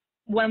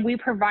 when we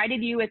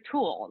provided you with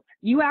tools,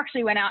 you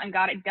actually went out and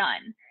got it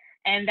done.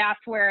 And that's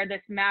where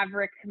this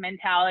maverick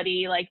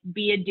mentality, like,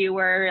 be a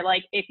doer,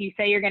 like, if you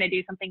say you're going to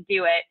do something,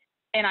 do it.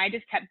 And I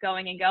just kept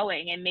going and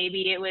going. And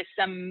maybe it was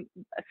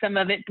some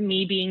of it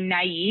me being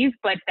naive,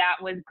 but that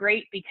was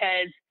great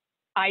because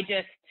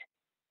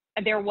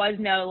there was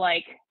no,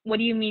 like, what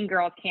do you mean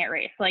girls can't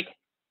race? Like,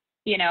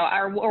 you know,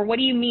 or what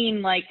do you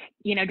mean, like,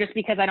 you know, just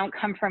because I don't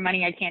come from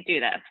money, I can't do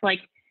this? Like,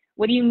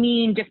 what do you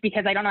mean just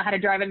because I don't know how to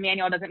drive a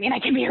manual doesn't mean I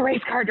can be a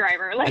race car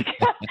driver? Like,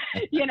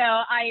 you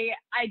know,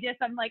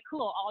 I'm like,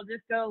 cool, I'll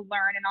just go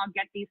learn and I'll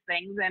get these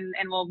things and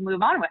we'll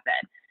move on with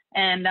it.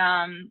 And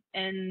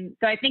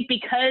so I think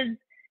because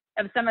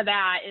of some of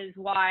that is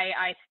why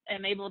I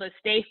am able to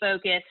stay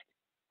focused.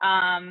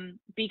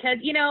 Because,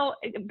 you know,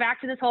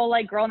 back to this whole,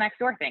 like, girl next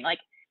door thing, like,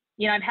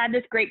 you know, I've had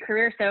this great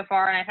career so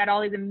far and I've had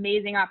all these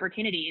amazing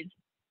opportunities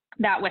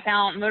that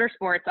without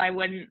motorsports, I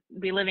wouldn't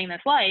be living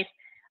this life.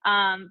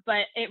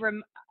 But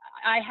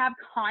I have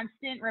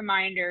constant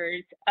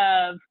reminders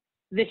of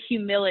the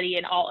humility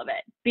in all of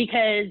it,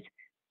 because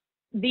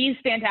these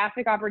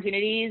fantastic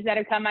opportunities that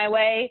have come my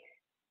way,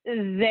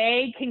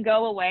 they can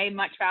go away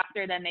much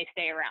faster than they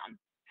stay around.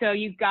 So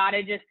you've got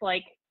to just,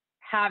 like,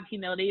 have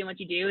humility in what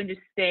you do and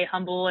just stay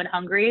humble and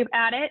hungry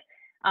at it.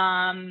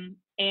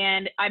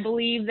 And I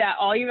believe that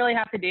all you really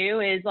have to do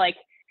is, like,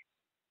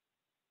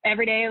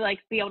 every day, like,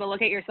 be able to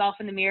look at yourself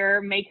in the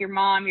mirror, make your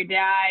mom, your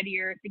dad,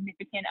 your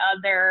significant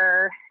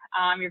other,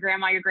 your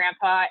grandma, your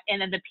grandpa,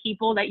 and then the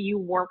people that you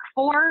work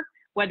for,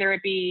 whether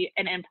it be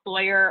an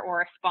employer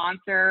or a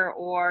sponsor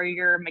or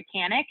your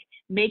mechanic,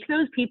 make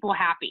those people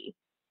happy.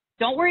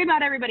 Don't worry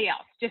about everybody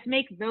else. Just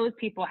make those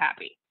people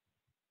happy.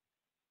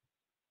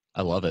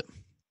 I love it.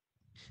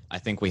 I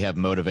think we have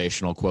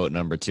motivational quote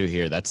number 2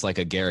 here. That's like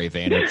a Gary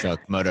Vaynerchuk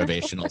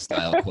motivational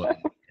style quote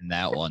in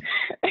that one.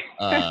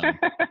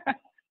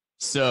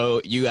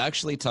 So you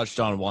actually touched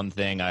on one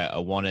thing I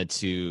wanted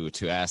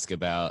to ask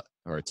about,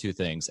 or 2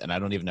 things, and I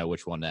don't even know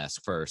which one to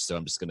ask first. So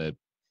I'm just going to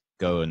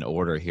go in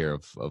order here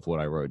of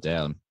what I wrote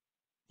down.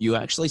 You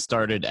actually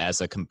started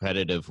as a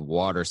competitive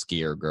water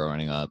skier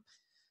growing up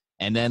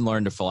and then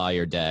learned to fly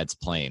your dad's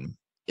plane.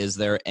 Is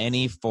there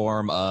any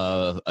form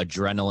of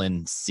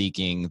adrenaline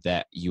seeking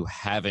that you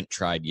haven't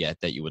tried yet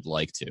that you would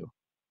like to?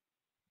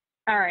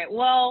 All right.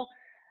 Well,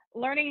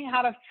 learning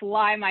how to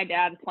fly my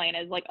dad's plane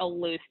is, like, a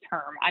loose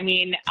term. I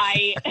mean,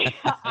 I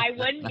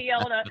wouldn't be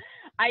able to.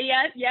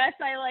 Yes,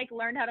 I, like,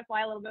 learned how to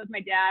fly a little bit with my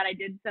dad. I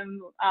did some,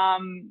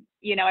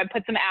 you know, I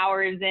put some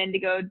hours in to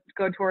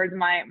go towards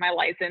my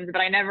license,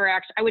 but I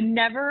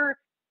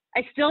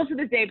still to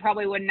this day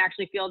probably wouldn't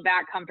actually feel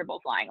that comfortable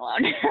flying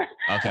alone.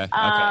 Okay.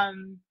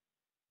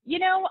 You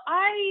know,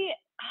 I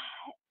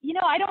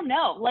don't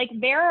know. Like,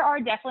 there are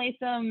definitely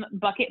some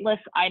bucket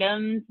list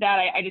items that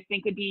I just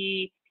think would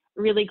be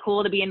really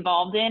cool to be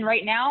involved in.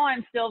 Right now,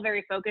 I'm still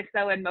very focused,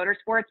 though, in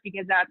motorsports,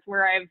 because that's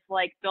where I've,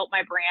 like, built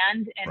my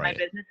brand and my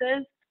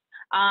businesses.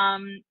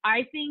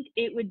 I think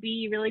it would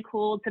be really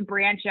cool to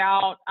branch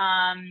out,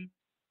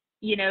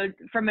 you know,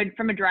 from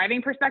a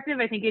driving perspective.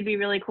 I think it'd be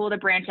really cool to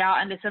branch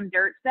out into some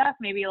dirt stuff,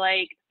 maybe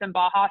like some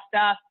Baja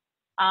stuff.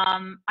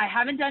 I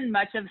haven't done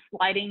much of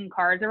sliding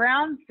cars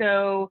around,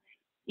 so,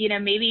 you know,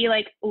 maybe,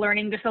 like,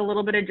 learning just a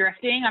little bit of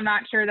drifting. I'm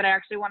not sure that I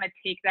actually want to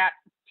take that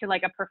to,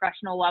 like, a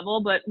professional level,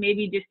 but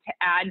maybe just to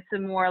add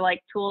some more,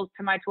 like, tools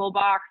to my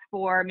toolbox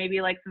for maybe,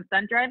 like, some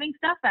stunt driving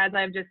stuff, as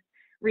I've just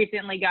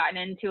recently gotten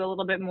into a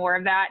little bit more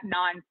of that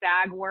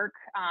non-SAG work,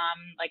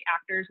 like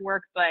actors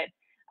work, but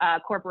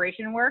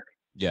corporation work.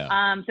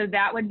 Yeah. So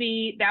that would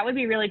be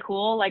really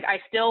cool. Like, I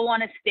still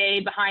want to stay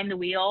behind the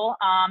wheel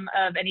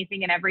of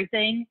anything and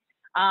everything.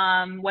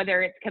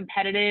 Whether it's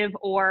competitive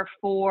or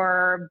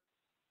for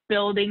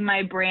building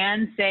my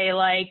brand, say,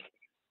 like,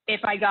 if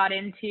I got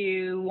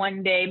into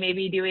one day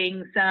maybe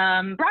doing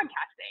some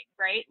broadcasting,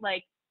 right?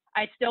 Like,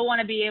 I still want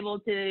to be able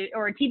to,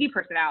 or a TV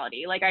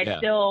personality. Like, I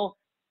still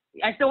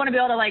want to be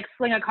able to, like,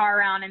 sling a car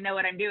around and know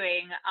what I'm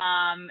doing.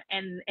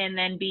 And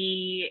then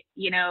be,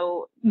 you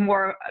know,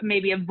 more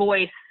maybe a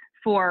voice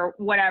for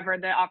whatever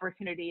the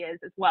opportunity is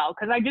as well.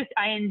 Cause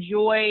I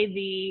enjoy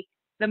the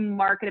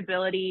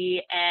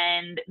marketability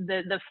and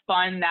the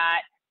fun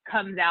that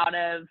comes out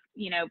of,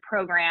 you know,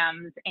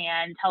 programs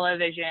and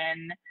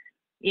television,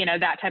 you know,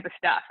 that type of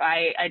stuff.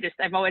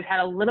 I've always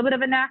had a little bit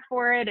of a knack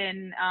for it,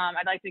 and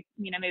I'd like to,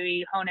 you know,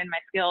 maybe hone in my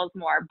skills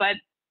more. But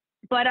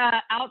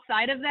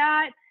outside of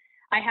that,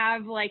 I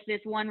have, like,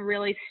 this one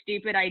really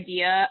stupid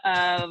idea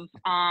of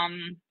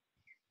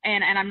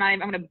and I'm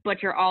going to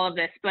butcher all of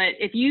this, but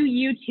if you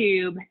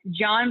YouTube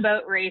John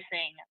Boat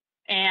Racing,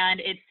 and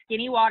it's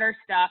skinny water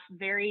stuff,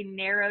 very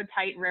narrow,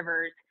 tight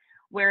rivers,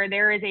 where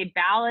there is a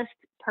ballast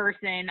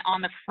person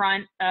on the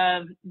front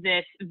of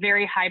this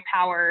very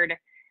high-powered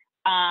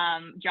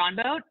John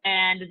boat,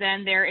 and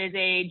then there is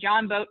a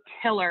John boat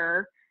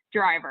tiller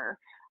driver.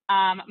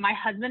 My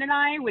husband and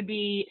I would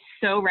be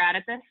so rad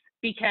at this,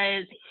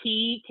 because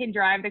he can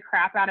drive the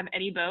crap out of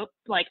any boat,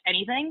 like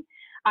anything.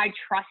 I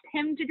trust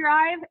him to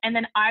drive, and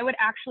then I would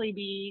actually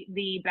be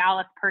the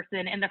ballast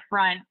person in the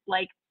front,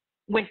 like,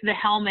 with the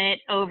helmet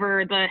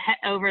over the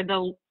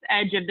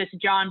edge of this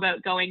John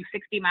boat going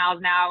 60 miles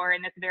an hour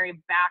in this very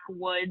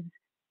backwoods,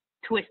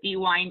 twisty,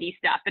 windy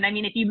stuff. And I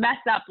mean, if you mess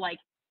up, like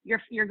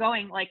you're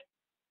going like,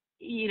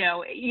 you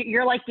know,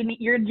 you're like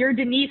you're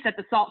Denise at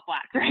the Salt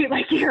Flats, right?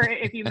 Like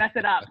if you mess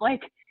it up,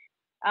 like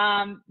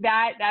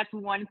that's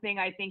one thing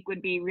I think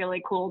would be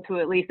really cool to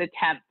at least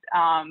attempt.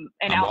 And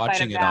I'm outside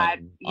watching of that,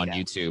 it on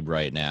YouTube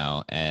right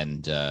now,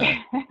 and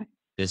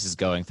this is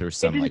going through It's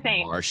some like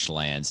insane.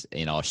 marshlands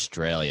in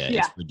Australia. Yeah.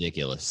 It's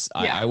ridiculous.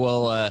 Yeah. I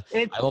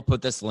will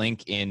put this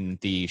link in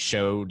the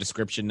show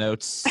description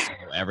notes so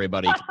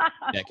everybody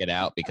can check it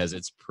out because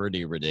it's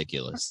pretty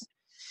ridiculous.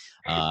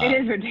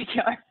 It is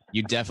ridiculous.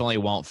 You definitely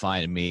won't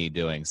find me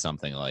doing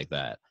something like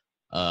that.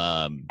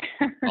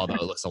 Although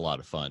it looks a lot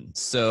of fun.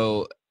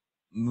 So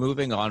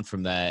moving on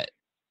from that,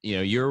 you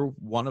know, you're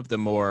one of the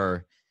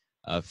more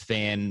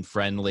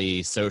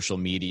fan-friendly social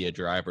media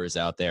drivers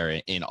out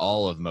there in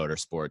all of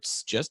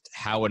motorsports. Just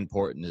how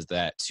important is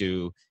that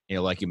to, you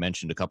know, like you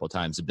mentioned a couple of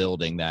times,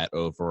 building that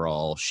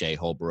overall Shea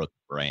Holbrook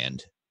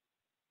brand?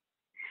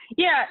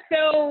 Yeah,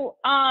 so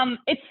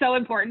it's so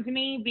important to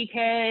me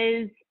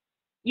because,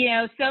 you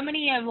know, so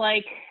many of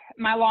like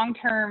my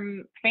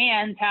long-term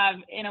fans have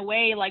in a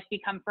way like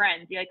become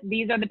friends. Like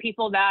these are the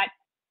people that,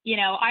 you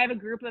know, I have a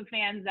group of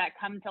fans that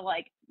come to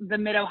like the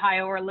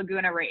Mid-Ohio or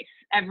Laguna race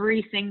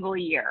every single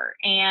year,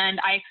 and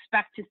I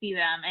expect to see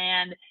them,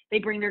 and they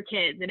bring their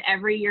kids, and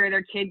every year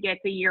their kid gets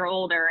a year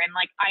older, and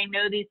like I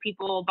know these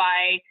people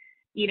by,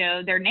 you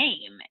know, their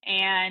name,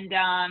 and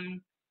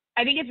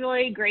I think it's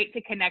really great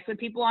to connect with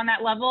people on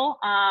that level,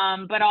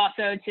 but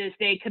also to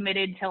stay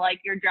committed to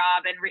like your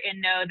job and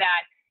know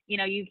that, you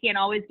know, you can't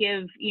always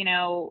give,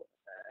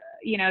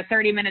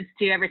 30 minutes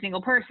to every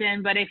single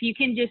person, but if you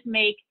can just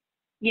make,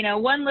 you know,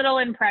 one little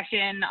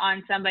impression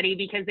on somebody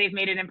because they've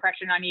made an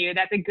impression on you,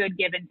 that's a good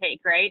give and take,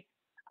 right?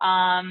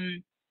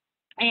 And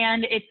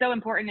it's so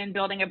important in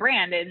building a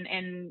brand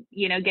and,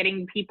 you know,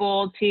 getting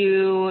people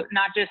to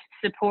not just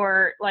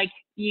support like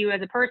you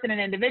as a person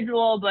and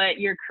individual, but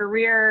your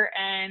career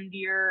and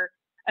your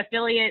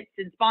affiliates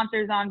and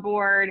sponsors on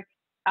board.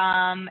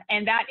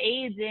 And that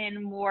aids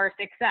in more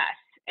success.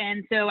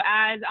 And so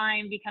as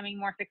I'm becoming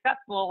more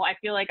successful, I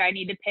feel like I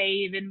need to pay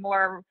even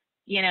more,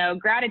 you know,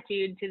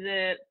 gratitude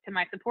to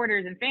my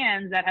supporters and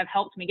fans that have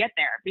helped me get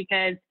there,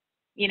 because,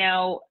 you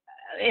know,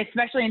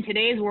 especially in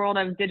today's world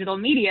of digital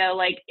media,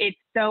 like it's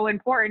so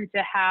important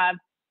to have,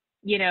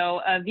 you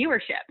know, a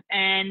viewership,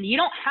 and you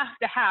don't have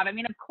to have, I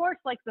mean, of course,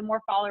 like the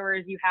more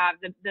followers you have,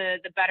 the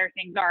better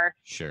things are,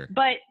 Sure,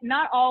 but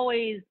not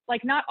always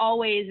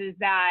is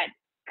that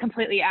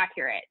completely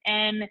accurate.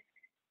 And,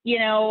 you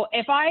know,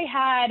 if I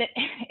had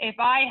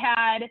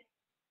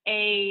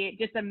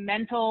just a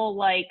mental,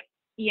 like,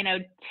 you know,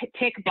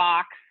 tick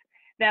box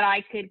that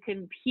I could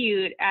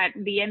compute at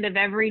the end of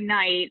every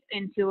night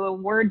into a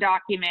Word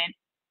document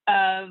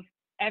of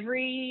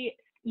every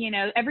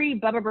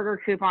Bubba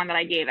Burger coupon that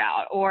I gave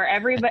out, or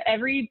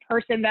every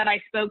person that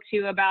I spoke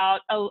to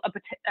about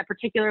a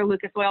particular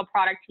Lucas Oil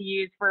product to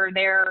use for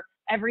their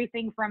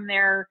everything from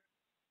your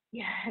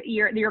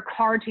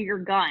car to your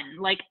gun.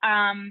 Like,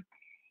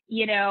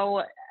 you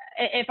know,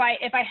 if I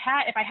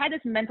had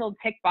this mental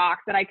tick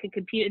box that I could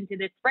compute into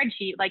this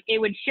spreadsheet, like it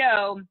would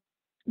show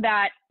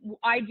that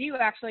I do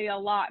actually a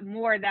lot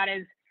more that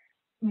is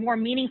more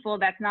meaningful,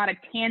 that's not a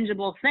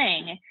tangible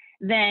thing,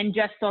 than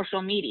just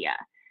social media.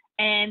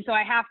 And so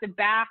I have to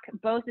back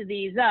both of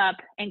these up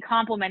and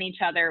complement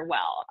each other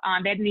well.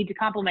 They need to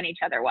complement each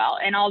other well.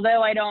 And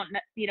although I don't,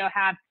 you know,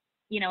 have,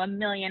 you know, 1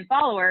 million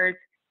followers,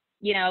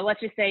 you know, let's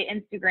just say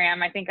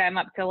Instagram, I think I'm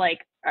up to like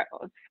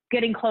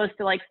getting close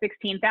to like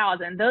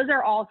 16,000. Those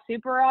are all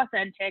super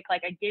authentic.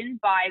 Like I didn't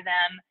buy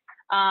them.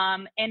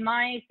 And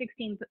my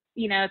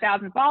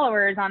 16,000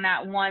 followers on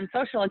that one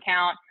social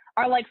account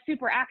are like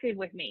super active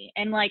with me,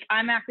 and like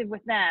I'm active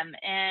with them,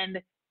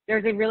 and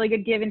there's a really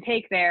good give and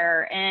take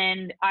there.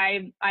 And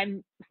I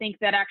think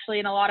that actually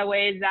in a lot of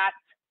ways that's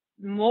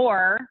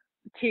more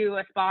to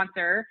a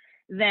sponsor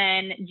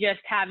than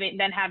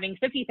having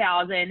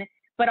 50,000,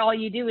 but all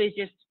you do is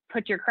just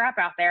put your crap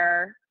out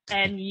there,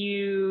 and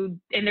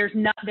there's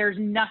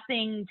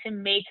nothing to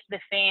make the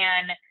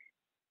fan,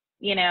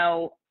 you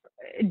know,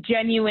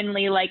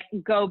 genuinely like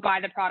go buy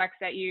the products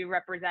that you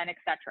represent,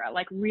 etc.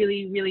 Like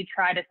really, really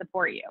try to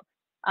support you.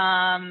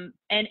 And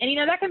you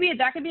know, that can be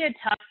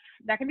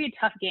a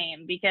tough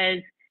game,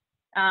 because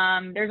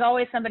there's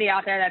always somebody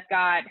out there that's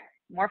got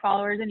more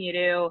followers than you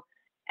do,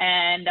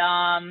 and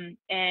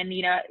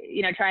you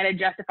know try to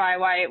justify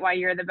why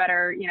you're the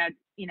better, you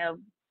know,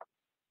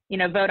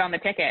 vote on the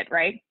ticket,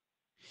 right?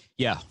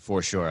 yeah,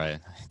 for sure. I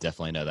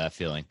definitely know that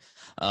feeling.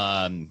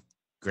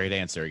 Great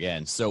answer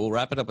again. So we'll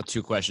wrap it up with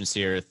 2 questions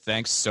here.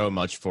 Thanks so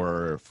much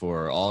for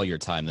all your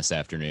time this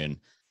afternoon.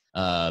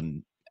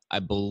 I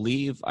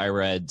believe I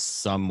read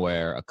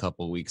somewhere a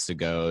couple weeks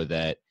ago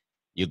that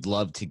you'd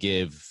love to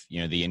give,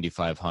 you know, the Indy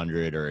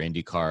 500 or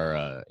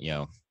IndyCar, you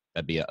know,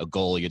 that'd be a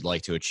goal you'd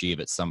like to achieve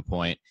at some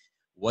point.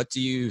 What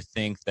do you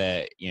think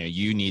that, you know,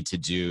 you need to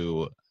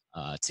do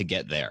to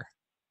get there?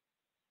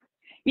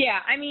 Yeah,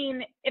 I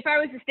mean, if I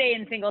was to stay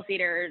in single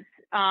seaters,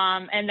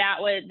 and that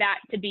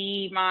to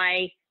be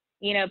my,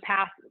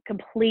 path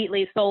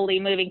completely solely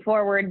moving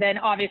forward, then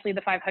obviously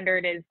the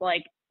 500 is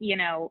like,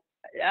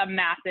 a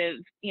massive,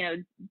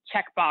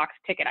 checkbox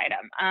ticket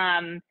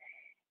item.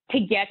 To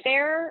get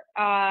there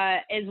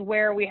is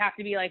where we have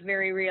to be like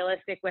very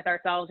realistic with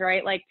ourselves,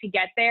 right? Like to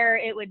get there,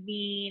 it would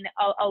mean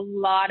a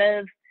lot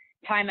of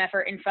time,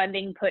 effort, and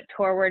funding put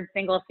toward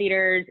single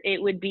seaters.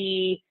 It would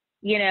be,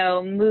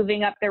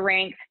 moving up the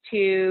ranks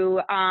to,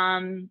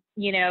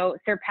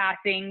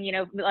 surpassing,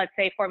 let's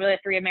say Formula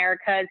 3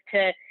 Americas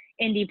to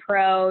Indy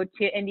Pro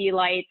to Indy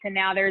Lights. And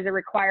now there's a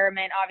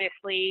requirement,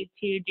 obviously,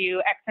 to do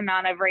X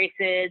amount of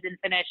races and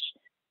finish,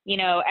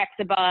 X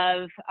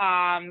above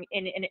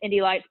in an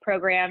Indy Lights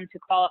program to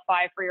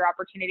qualify for your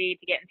opportunity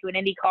to get into an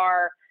Indy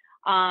car.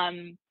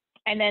 And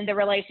then the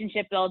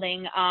relationship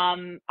building.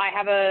 I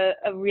have a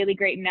really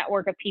great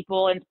network of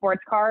people in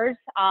sports cars.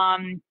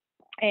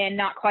 And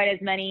not quite as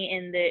many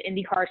in the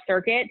IndyCar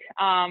circuit.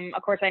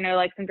 Of course, I know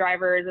like some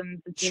drivers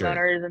and some team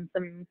owners and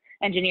some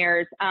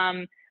engineers.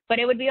 But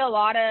it would be a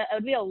lot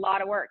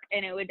of work,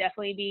 and it would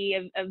definitely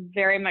be a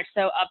very much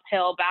so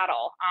uphill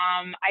battle.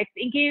 I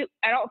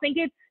don't think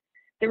it's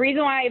the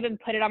reason why I even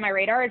put it on my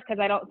radar is because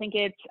I don't think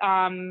it's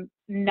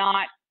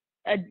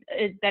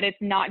that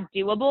it's not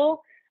doable.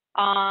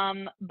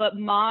 But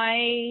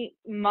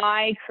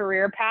my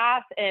career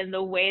path and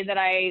the way that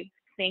I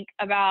think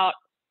about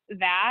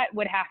that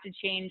would have to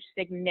change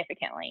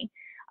significantly.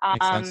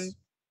 Makes sense.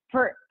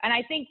 And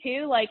I think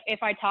too, like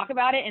if I talk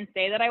about it and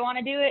say that I want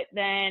to do it,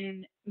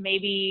 then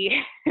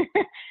maybe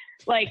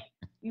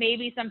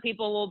maybe some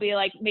people will be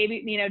like,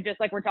 maybe, just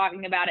like we're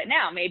talking about it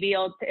now, maybe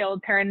it'll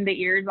turn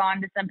the ears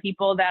on to some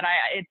people that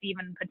it's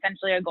even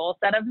potentially a goal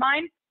set of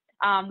mine.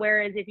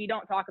 Whereas if you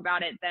don't talk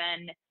about it,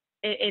 then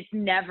it's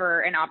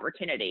never an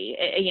opportunity,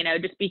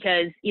 just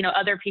because,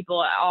 other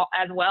people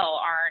as well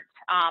aren't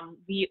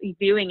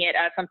viewing it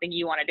as something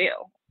you want to do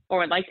or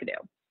would like to do.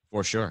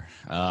 For sure.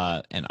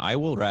 And I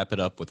will wrap it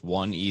up with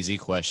one easy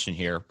question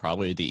here,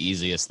 probably the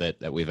easiest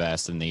that we've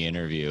asked in the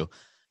interview.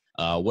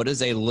 What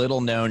is a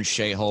little known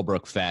Shea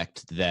Holbrook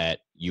fact that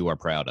you are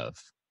proud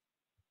of?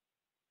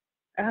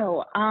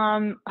 Oh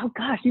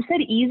gosh, you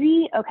said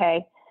easy?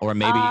 Okay. Or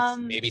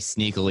maybe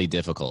sneakily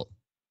difficult.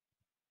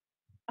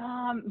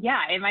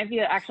 Yeah, it might be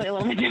actually a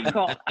little bit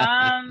difficult.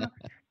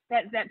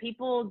 That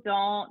people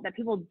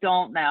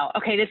don't know.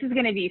 Okay, this is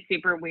going to be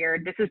super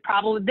weird. This is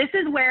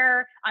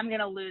where I'm going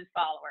to lose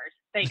followers.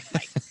 Thanks,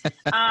 Mike.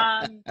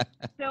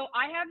 So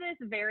I have this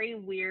very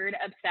weird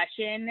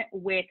obsession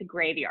with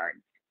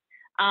graveyards.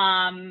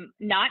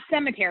 Not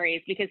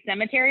cemeteries, because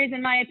cemeteries,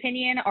 in my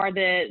opinion, are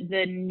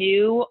the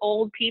new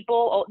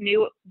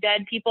new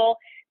dead people.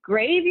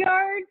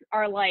 Graveyards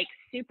are like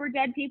super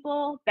dead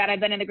people that have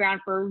been in the ground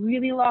for a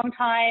really long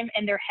time,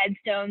 and their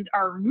headstones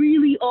are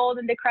really old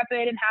and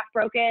decrepit and half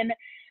broken.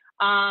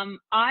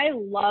 I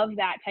love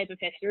that type of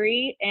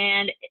history,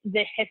 and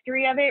the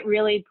history of it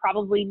really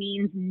probably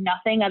means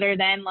nothing other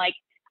than like,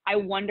 I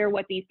wonder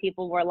what these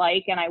people were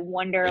like, and I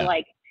wonder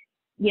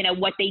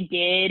what they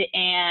did.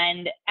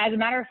 And as a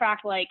matter of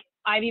fact, like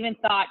I've even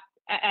thought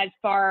as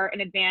far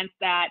in advance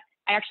that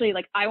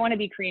I want to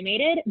be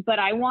cremated, but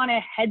I want a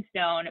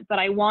headstone, but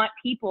I want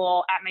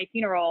people at my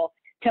funeral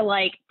to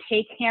like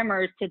take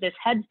hammers to this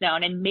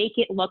headstone and make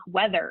it look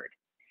weathered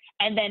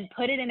and then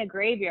put it in a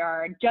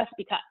graveyard just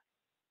because.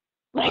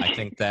 Like, I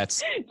think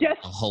that's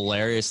a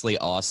hilariously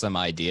awesome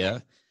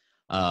idea.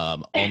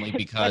 Only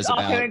because it's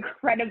also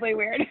incredibly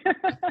weird.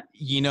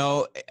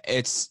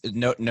 It's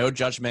no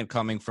judgment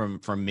coming from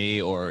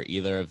me or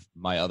either of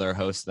my other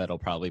hosts that'll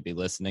probably be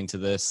listening to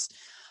this.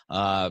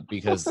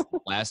 Because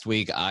last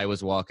week I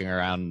was walking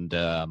around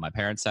my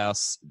parents'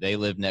 house. They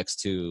live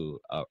next to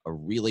a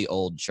really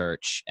old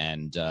church,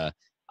 and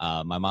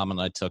my mom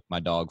and I took my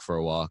dog for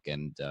a walk,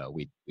 and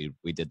we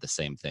did the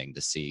same thing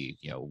to see,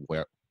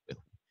 where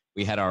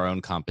we had our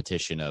own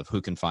competition of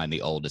who can find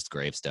the oldest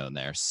gravestone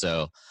there.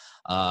 So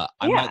I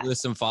might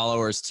lose some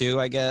followers too,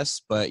 I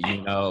guess, but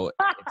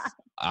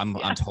I'm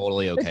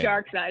totally okay. The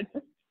dark side.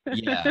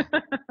 Yeah.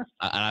 And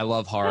I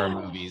love horror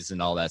movies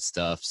and all that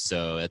stuff,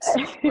 so it's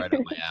right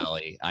up my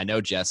alley. I know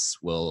Jess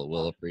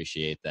will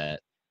appreciate that.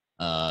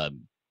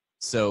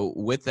 So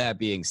with that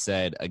being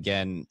said,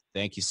 again,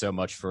 thank you so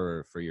much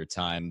for your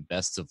time.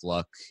 Best of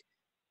luck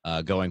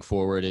going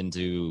forward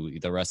into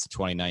the rest of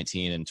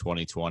 2019 and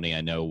 2020.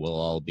 I know we'll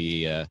all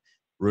be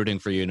rooting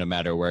for you no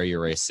matter where you're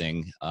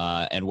racing.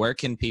 And where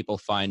can people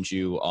find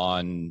you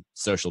on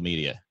social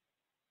media?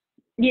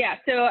 Yeah,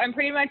 so I'm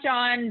pretty much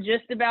on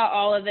just about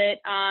all of it.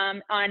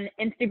 On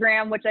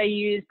Instagram, which I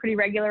use pretty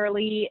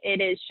regularly,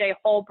 it is Shea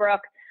Holbrook.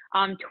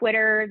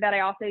 Twitter, that I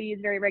also use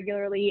very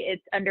regularly,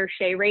 it's under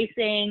Shea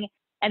Racing.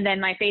 And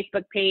then my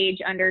Facebook page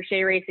under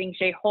Shea Racing,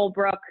 Shea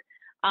Holbrook.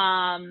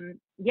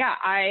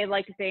 I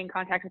like to stay in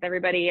contact with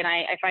everybody, and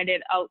I find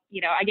it,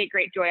 I get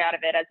great joy out of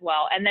it as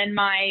well. And then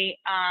my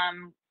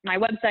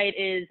website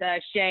is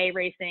Shea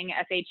Racing,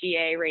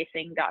 SHEA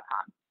Racing.com.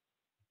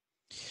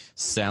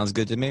 Sounds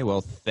good to me.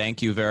 Well,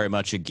 thank you very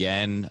much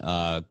again.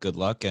 Good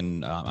luck,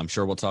 and I'm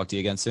sure we'll talk to you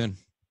again soon.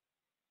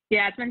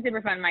 Yeah, it's been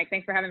super fun, Mike.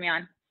 Thanks for having me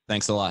on.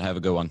 Thanks a lot. Have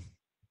a good one.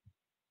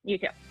 You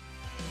too.